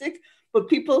 2006. But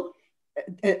people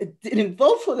didn't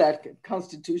vote for that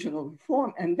constitutional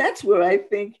reform. And that's where I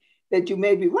think that you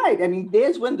may be right. I mean,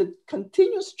 there's when the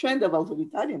continuous trend of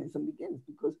authoritarianism begins,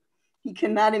 because he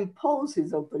cannot impose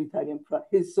his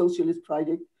his socialist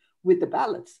project with the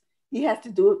ballots. He has to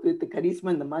do it with the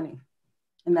charisma and the money,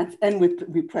 and with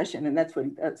repression, and that's what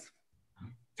he does.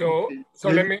 So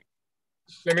let me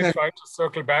try to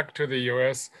circle back to the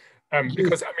US,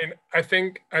 because I mean, I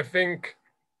think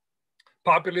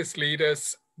populist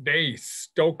leaders, they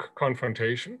stoke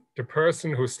confrontation. The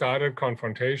person who started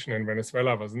confrontation in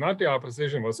Venezuela was not the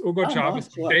opposition, was Hugo Chávez.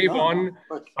 Day one,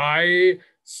 by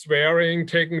swearing,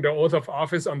 taking the oath of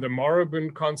office on the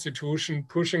moribund constitution,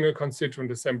 pushing a constituent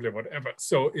assembly, whatever.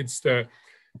 So it's the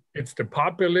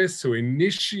populists who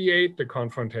initiate the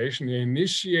confrontation, they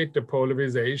initiate the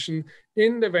polarization.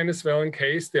 In the Venezuelan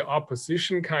case, the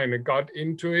opposition kind of got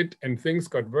into it and things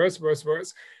got worse.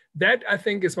 That, I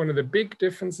think, is one of the big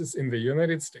differences in the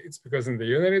United States, because in the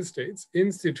United States,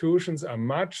 institutions are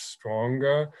much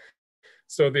stronger.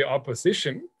 So the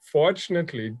opposition,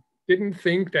 fortunately, didn't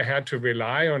think they had to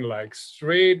rely on like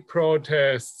street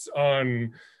protests,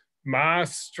 on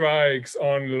mass strikes,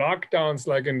 on lockdowns,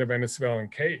 like in the Venezuelan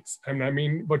case. And I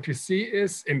mean, what you see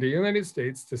is in the United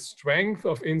States, the strength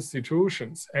of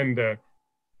institutions and the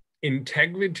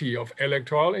integrity of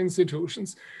electoral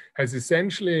institutions has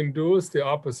essentially induced the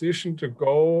opposition to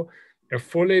go a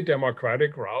fully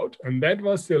democratic route. And that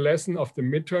was the lesson of the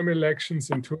midterm elections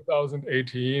in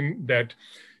 2018, that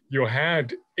you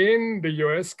had in the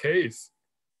US case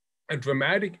a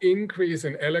dramatic increase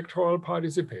in electoral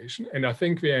participation. And I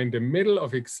think we are in the middle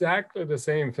of exactly the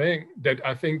same thing, that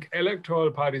I think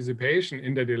electoral participation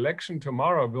in that election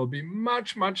tomorrow will be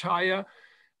much, much higher.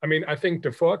 I mean, I think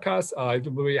the forecasts are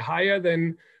it will be higher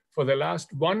than for the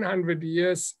last 100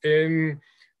 years in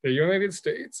the United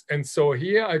States. And so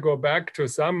here I go back to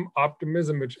some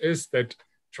optimism, which is that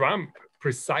Trump,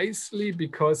 precisely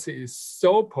because he is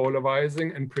so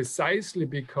polarizing and precisely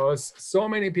because so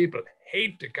many people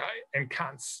hate the guy and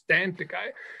can't stand the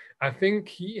guy, I think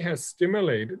he has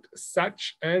stimulated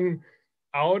such an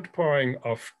outpouring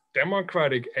of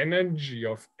democratic energy,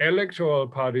 of electoral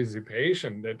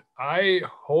participation, that I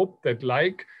hope that,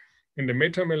 like in the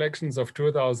midterm elections of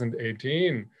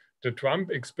 2018, the Trump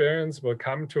experience will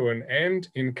come to an end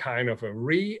in kind of a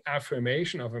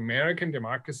reaffirmation of American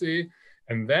democracy.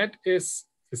 And that is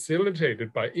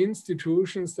facilitated by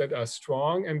institutions that are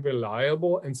strong and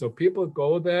reliable. And so people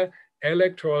go there,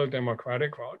 electoral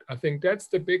democratic route. I think that's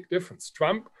the big difference.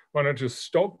 Trump wanted to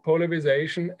stoke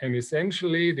polarization, and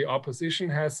essentially the opposition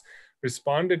has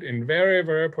responded in very,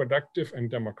 very productive and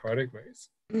democratic ways.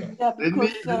 Yeah,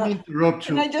 because, let me interrupt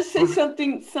you. Can I just say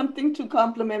something to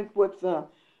complement what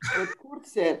Kurt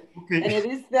said? Okay. And it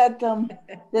is that,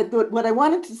 what I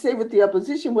wanted to say with the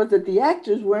opposition was that the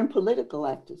actors weren't political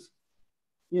actors,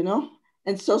 you know?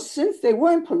 And so since they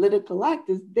weren't political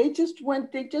actors, they just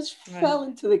fell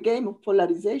into the game of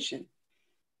polarization.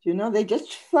 You know, they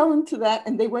just fell into that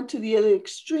and they went to the other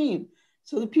extreme.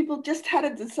 So the people just had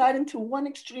to decide into one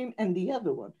extreme and the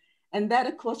other one. And that,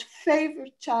 of course,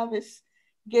 favored Chávez,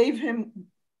 gave him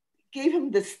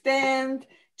the stand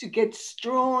to get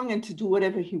strong and to do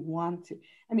whatever he wanted.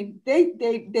 I mean,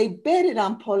 they betted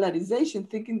on polarization,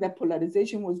 thinking that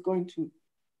polarization was going to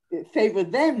favor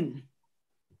them.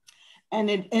 And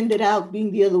it ended out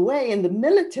being the other way. In the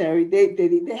military, they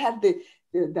had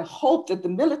the hope that the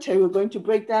military were going to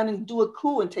break down and do a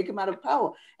coup and take him out of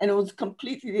power. And it was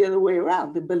completely the other way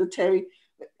around. The military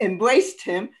embraced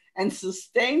him and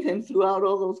sustained him throughout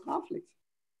all those conflicts.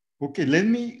 Okay,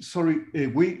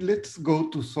 let's go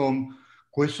to some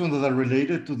questions that are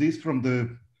related to this from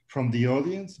the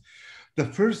audience. The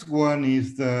first one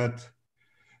is that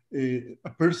a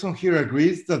person here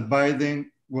agrees that Biden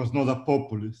was not a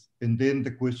populist. And then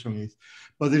the question is,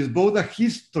 but there's both a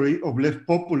history of left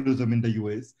populism in the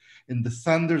US, and the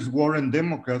Sanders-Warren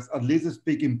Democrats at least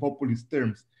speak in populist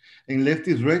terms. And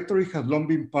leftist rhetoric has long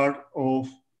been part of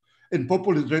and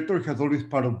populist rhetoric has always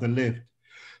part of the left.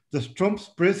 Does Trump's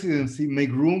presidency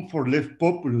make room for left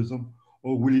populism,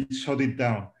 or will it shut it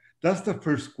down? That's the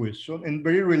first question. And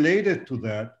very related to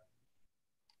that,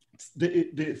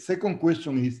 the second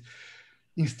question is,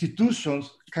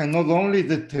 institutions can not only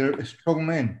deter strong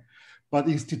men, but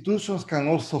institutions can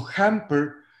also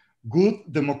hamper good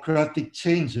democratic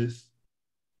changes.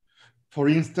 For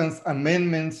instance,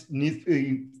 amendments need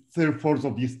a third-fourth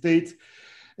of the states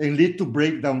and lead to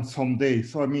breakdown someday.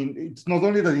 So, I mean, it's not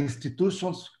only that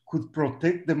institutions could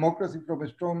protect democracy from a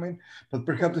strong man, but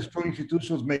perhaps the strong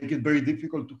institutions make it very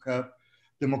difficult to have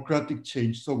democratic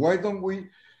change. So why don't we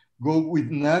go with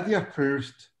Nadia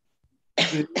first,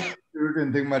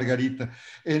 and then Margarita.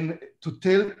 And to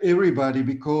tell everybody,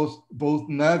 because both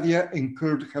Nadia and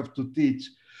Kurt have to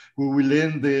teach, we will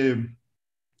end the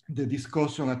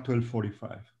discussion at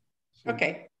 12:45. So.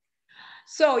 Okay.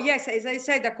 So yes, as I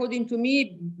said, according to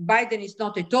me, Biden is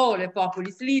not at all a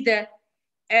populist leader.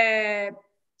 And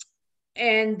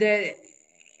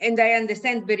I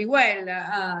understand very well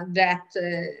that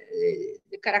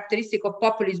the characteristic of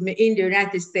populism in the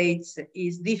United States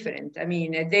is different. I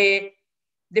mean,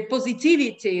 the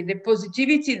positivity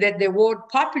that the word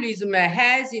populism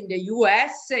has in the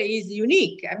US is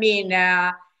unique. I mean,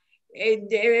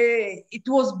 it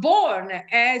was born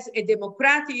as a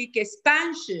democratic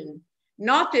expansion,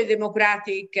 not a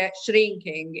democratic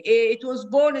shrinking. It was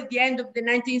born at the end of the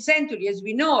 19th century, as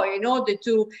we know, in order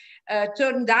to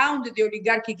turn down the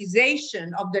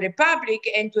oligarchization of the republic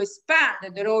and to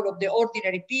expand the role of the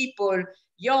ordinary people,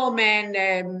 yeomen,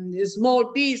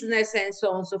 small business, and so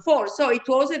on and so forth. So it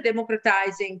was a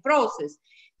democratizing process.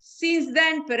 Since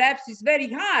then, perhaps it's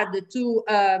very hard to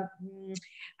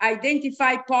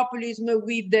identify populism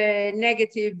with the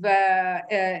negative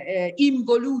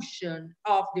involution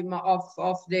of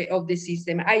the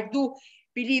system. I do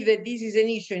believe that this is an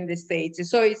issue in the States,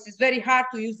 so it's very hard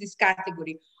to use this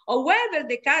category. However,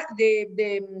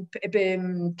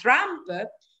 Trump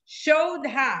showed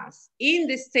us in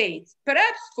the States,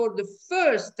 perhaps for the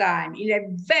first time in a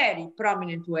very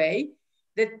prominent way,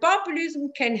 that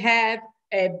populism can have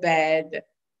a bad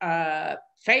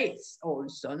face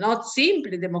also, not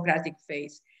simply democratic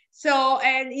face. So,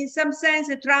 and in some sense,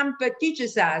 Trump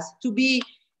teaches us to be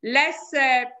less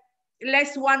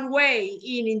one way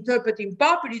in interpreting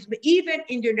populism, even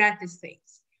in the United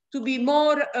States, to be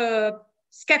more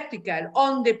skeptical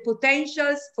on the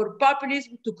potentials for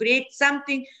populism to create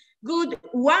something good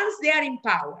once they are in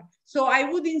power. So I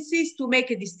would insist to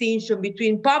make a distinction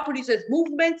between populist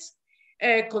movements,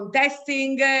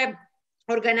 contesting,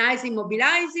 organizing,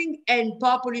 mobilizing, and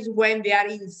populism when they are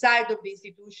inside of the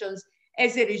institutions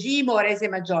as a regime or as a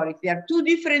majority. They are two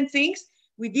different things.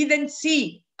 We didn't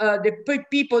see the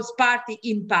People's Party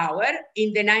in power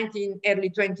in the early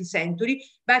 20th century,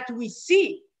 but we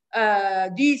see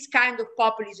this kind of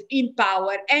populism in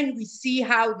power, and we see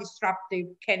how disruptive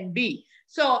can be.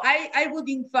 So I would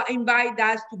invite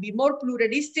us to be more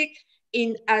pluralistic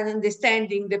in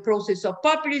understanding the process of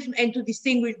populism and to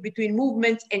distinguish between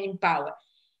movements and in power.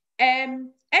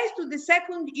 As to the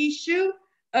second issue,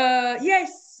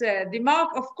 yes,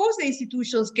 of course the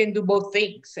institutions can do both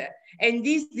things. And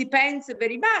this depends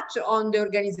very much on the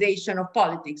organization of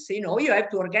politics. You know, you have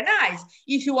to organize.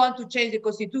 If you want to change the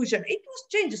constitution, it was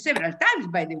changed several times,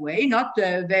 by the way, not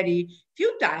very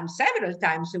few times, several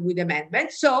times with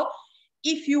amendments. So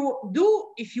if you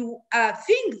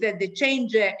think that the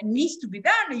change needs to be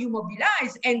done, you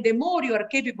mobilize, and the more you are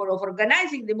capable of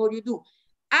organizing, the more you do.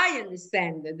 I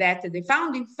understand that the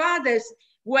founding fathers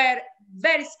were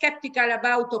very skeptical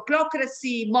about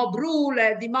autocracy, mob rule,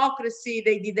 democracy.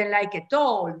 They didn't like at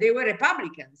all. They were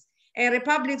Republicans. And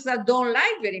Republicans don't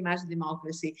like very much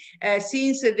democracy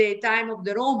since the time of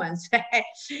the Romans.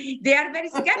 They are very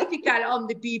skeptical on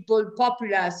the people,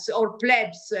 populists or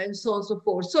plebs, and so on and so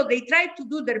forth. So they try to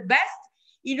do their best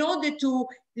in order to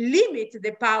limit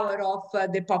the power of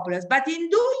the populists. But in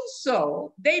doing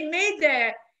so, they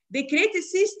create a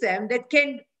system that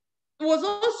was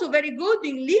also very good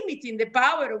in limiting the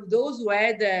power of those who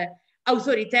had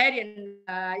authoritarian,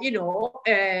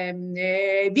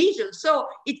 vision. So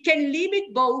it can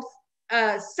limit both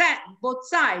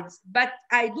sides. But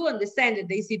I do understand that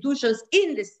the institutions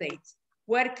in the states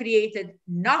were created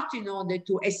not in order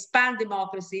to expand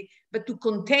democracy, but to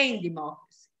contain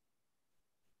democracy.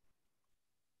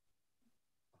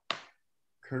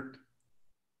 Kurt?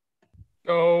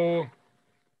 So,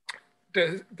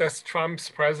 does Trump's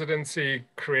presidency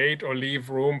create or leave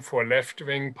room for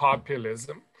left-wing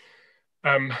populism?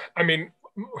 I mean,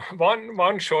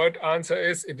 one short answer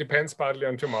is it depends partly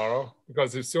on tomorrow,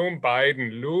 because assume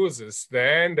Biden loses,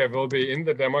 then there will be in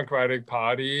the Democratic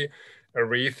Party a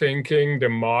rethinking. The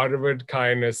moderate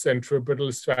kind of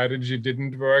centripetal strategy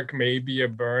didn't work. Maybe a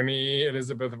Bernie,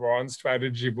 Elizabeth Warren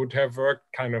strategy would have worked,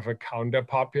 kind of a counter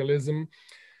populism.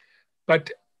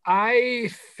 But I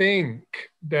think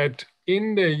that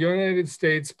in the United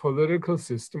States political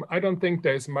system, I don't think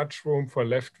there's much room for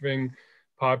left-wing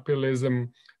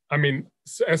populism. I mean,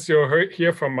 as you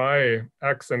hear from my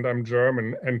accent, I'm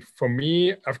German. And for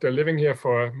me, after living here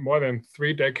for more than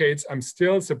 3 decades, I'm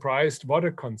still surprised what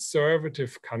a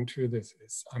conservative country this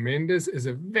is. I mean, this is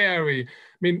a very,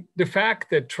 the fact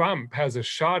that Trump has a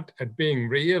shot at being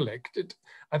reelected,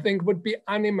 I think would be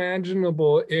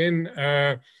unimaginable in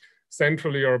a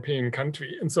Central European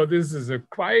country. And so this is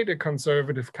quite a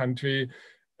conservative country.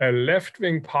 A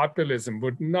left-wing populism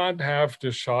would not have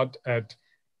the shot at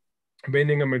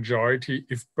winning a majority.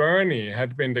 If Bernie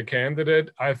had been the candidate,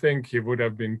 I think he would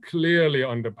have been clearly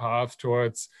on the path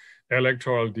towards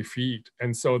electoral defeat.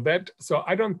 And so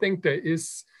I don't think there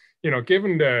is,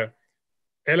 given the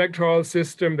electoral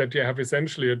system that you have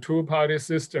essentially a 2-party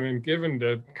system, and given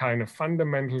the kind of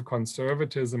fundamental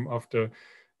conservatism of the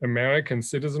American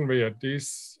citizenry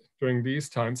during these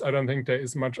times, I don't think there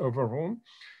is much overroom.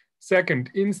 Second,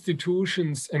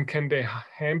 institutions, and can they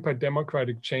hamper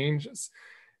democratic changes?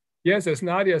 Yes, as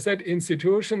Nadia said,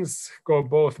 institutions go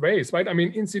both ways, right? I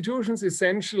mean, institutions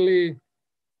essentially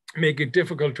make it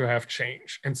difficult to have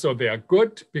change. And so they are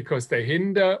good because they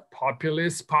hinder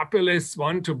populists. Populists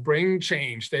want to bring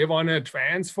change. They want to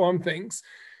transform things.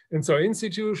 And so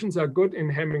institutions are good in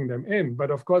hemming them in.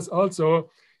 But of course, also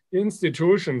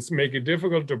institutions make it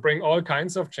difficult to bring all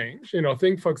kinds of change.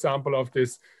 Think, for example, of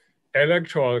this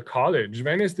electoral college.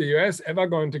 When is the US ever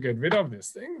going to get rid of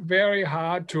this thing? Very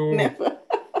hard to Never.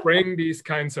 bring these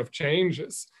kinds of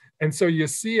changes. And so you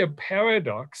see a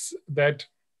paradox that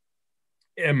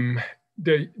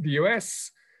the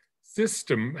US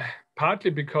system,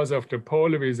 partly because of the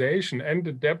polarization and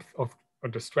the depth of, or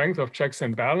the strength of checks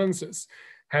and balances,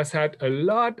 has had a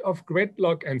lot of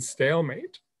gridlock and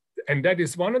stalemate. And that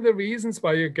is one of the reasons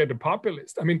why you get a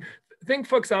populist. I mean, think,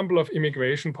 for example, of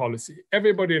immigration policy.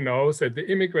 Everybody knows that the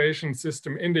immigration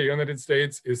system in the United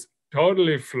States is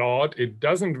totally flawed. It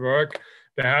doesn't work.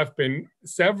 There have been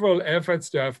several efforts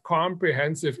to have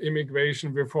comprehensive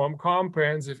immigration reform.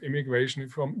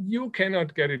 You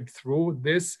cannot get it through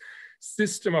this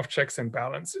system of checks and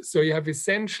balances. So you have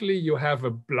essentially, you have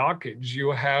a blockage,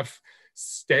 you have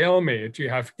stalemate, you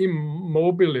have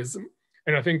immobilism.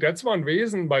 And I think that's one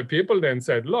reason why people then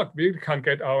said, look, we can't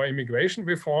get our immigration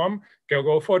reform,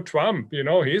 go for Trump.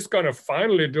 He's going to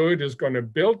finally do it. He's going to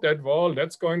build that wall.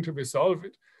 That's going to resolve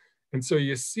it. And so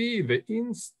you see the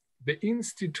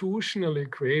institutionally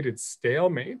created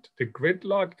stalemate, the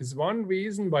gridlock, is one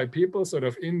reason why people sort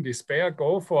of in despair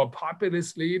go for a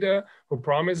populist leader who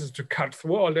promises to cut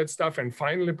through all that stuff and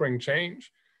finally bring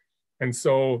change. And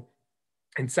so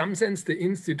in some sense, the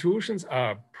institutions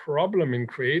are a problem in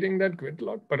creating that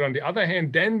gridlock. But on the other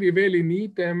hand, then we really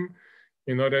need them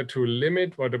in order to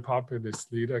limit what a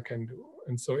populist leader can do.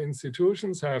 And so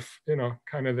institutions have,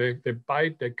 kind of they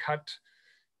bite, they cut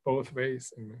both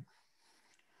ways.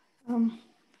 Let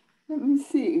me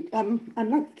see. I'm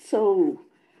not so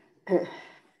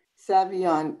savvy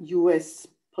on U.S.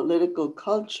 political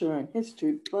culture and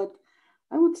history, but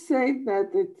I would say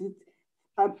that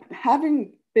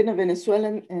having been a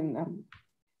Venezuelan and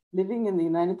living in the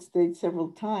United States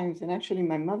several times, and actually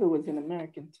my mother was an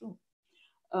American too,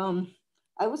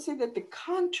 I would say that the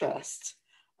contrast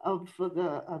of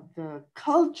the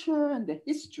culture and the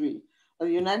history of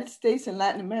the United States and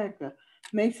Latin America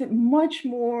makes it much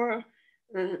more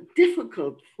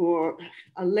difficult for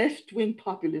a left-wing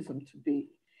populism to be.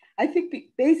 I think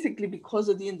basically because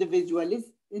of the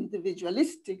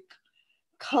individualistic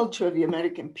culture of the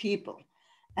American people.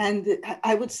 And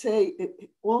I would say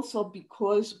also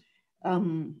because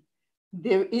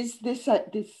there is this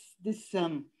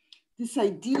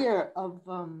idea of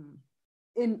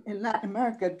in Latin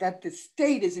America that the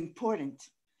state is important.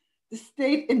 The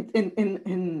state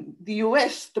in the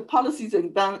US, the policies are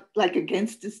done like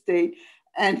against the state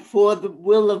and for the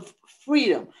will of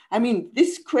freedom. I mean,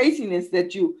 this craziness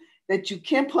that you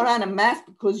can't put on a mask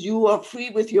because you are free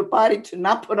with your body to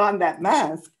not put on that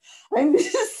mask. I mean,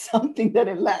 this is something that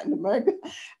in Latin America,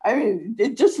 I mean,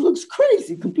 it just looks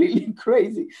crazy, completely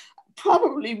crazy.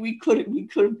 Probably we could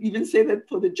even say that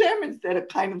for the Germans that are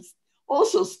kind of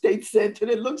also state-centered,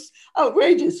 it looks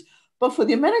outrageous. But for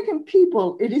the American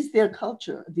people, it is their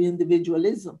culture, the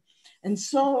individualism. And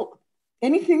so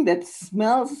anything that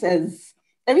smells as,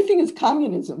 everything is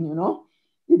communism,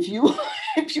 If you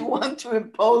if you want to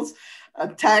impose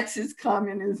taxes,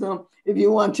 communism. If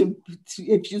you want to,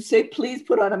 if you say please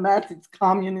put on a mask, it's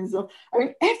communism. I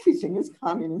mean, everything is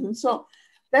communism. So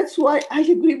that's why I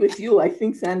agree with you. I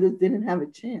think Sanders didn't have a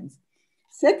chance.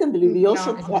 Secondly, we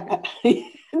also no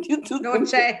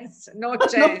chance. No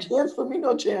chance for me,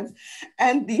 no chance.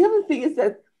 And the other thing is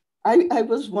that I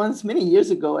was once many years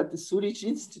ago at the Zurich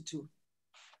Institute.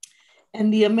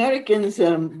 And the Americans,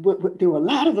 there were a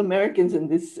lot of Americans in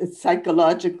this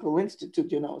psychological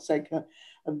institute, you know, it's like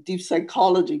of deep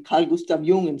psychology, Carl Gustav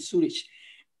Jung in Zurich.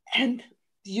 And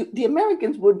the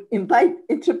Americans would invite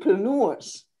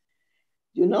entrepreneurs,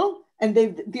 you know, and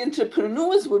the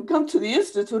entrepreneurs would come to the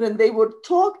institute and they would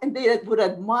talk and they would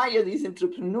admire these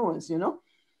entrepreneurs, you know.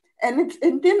 And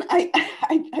then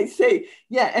I say,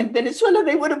 yeah, and Venezuela,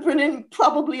 they would have been in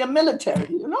probably a military,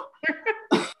 you know.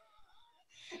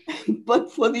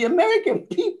 But for the American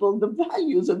people, the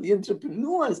values of the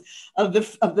entrepreneurs, of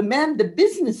the man, the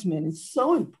businessman is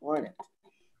so important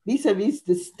vis-a-vis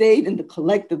the state and the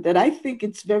collective that I think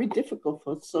it's very difficult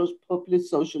for populist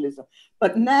socialism.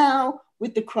 But now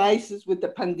with the crisis, with the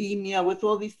pandemia, with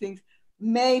all these things,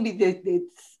 maybe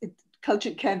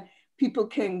people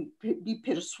can be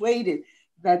persuaded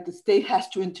that the state has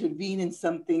to intervene in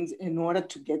some things in order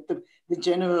to get the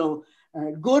general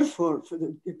good for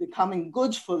the common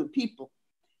goods for the people.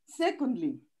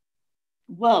 Secondly,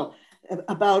 well,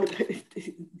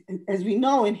 as we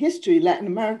know in history, Latin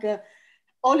America,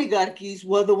 oligarchies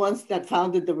were the ones that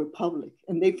founded the republic,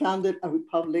 and they founded a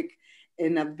republic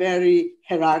in a very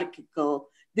hierarchical,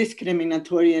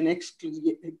 discriminatory and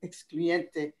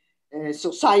excluyente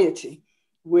society,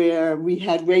 where we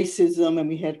had racism and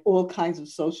we had all kinds of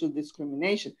social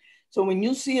discrimination. So when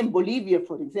you see in Bolivia,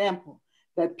 for example,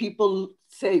 that people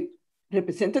say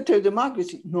representative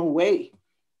democracy, no way,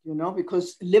 you know,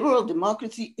 because liberal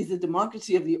democracy is a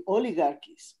democracy of the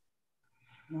oligarchies,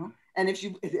 you know? And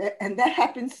that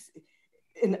happens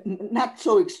in not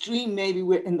so extreme, maybe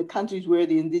in the countries where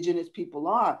the indigenous people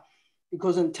are,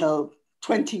 because until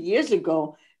 20 years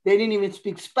ago, they didn't even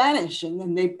speak Spanish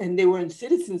and they weren't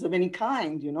citizens of any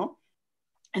kind, you know?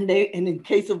 And in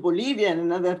case of Bolivia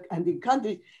and other Andean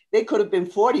countries, they could have been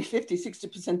 40, 50,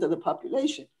 60% of the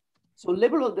population. So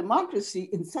liberal democracy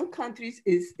in some countries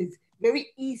is very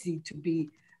easy to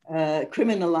be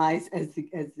criminalized as the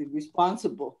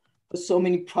responsible for so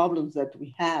many problems that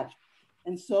we have.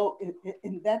 And so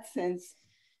in that sense,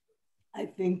 I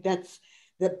think that's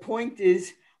the point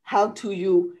is how do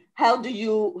you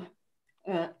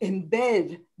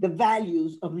embed the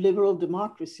values of liberal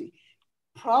democracy?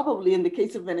 Probably in the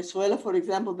case of Venezuela, for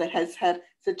example, that has had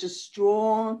such a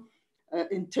strong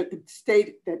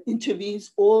state that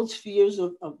intervenes all spheres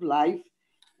of life.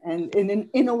 And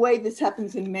in a way, this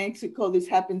happens in Mexico, this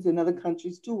happens in other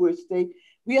countries too, where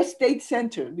we are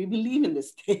state-centered. We believe in the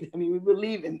state. I mean, we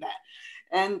believe in that.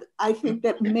 And I think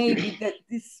that maybe that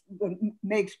this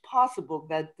makes possible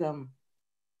that the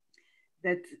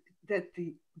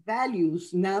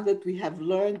values, now that we have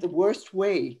learned the worst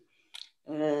way,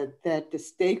 that the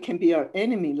state can be our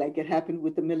enemy, like it happened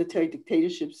with the military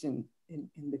dictatorships in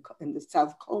the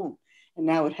South Cone, and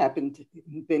now it happened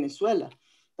in Venezuela.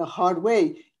 The hard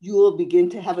way, you will begin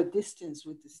to have a distance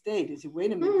with the state. You say,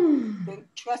 wait a minute,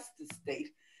 don't trust the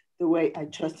state the way I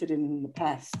trusted it in the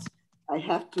past. I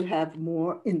have to have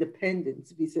more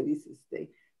independence vis-a-vis the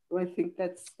state. So I think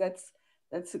that's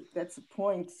a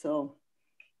point. So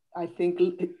I think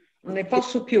non ne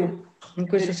posso più in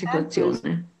questa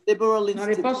situazione. Liberal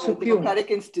democratic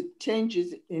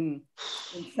changes in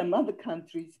some other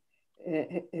countries.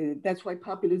 That's why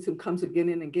populism comes again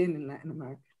and again in Latin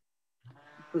America,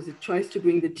 because it tries to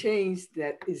bring the change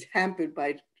that is hampered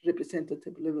by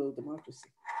representative liberal democracy.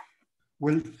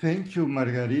 Well, thank you,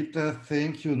 Margarita.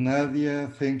 Thank you,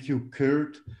 Nadia. Thank you,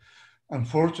 Kurt.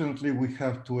 Unfortunately, we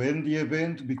have to end the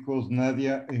event because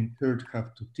Nadia and Kurt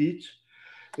have to teach.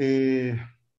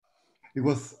 It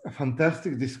was a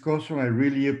fantastic discussion. I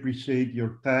really appreciate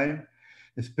your time,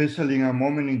 especially in a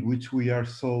moment in which we are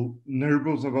so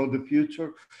nervous about the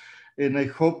future. And I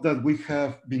hope that we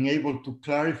have been able to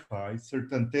clarify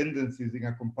certain tendencies in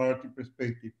a comparative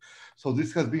perspective. So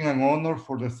this has been an honor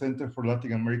for the Center for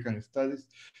Latin American Studies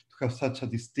to have such a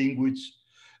distinguished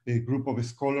group of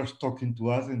scholars talking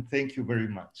to us. And thank you very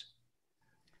much.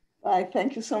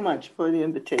 Thank you so much for the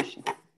invitation.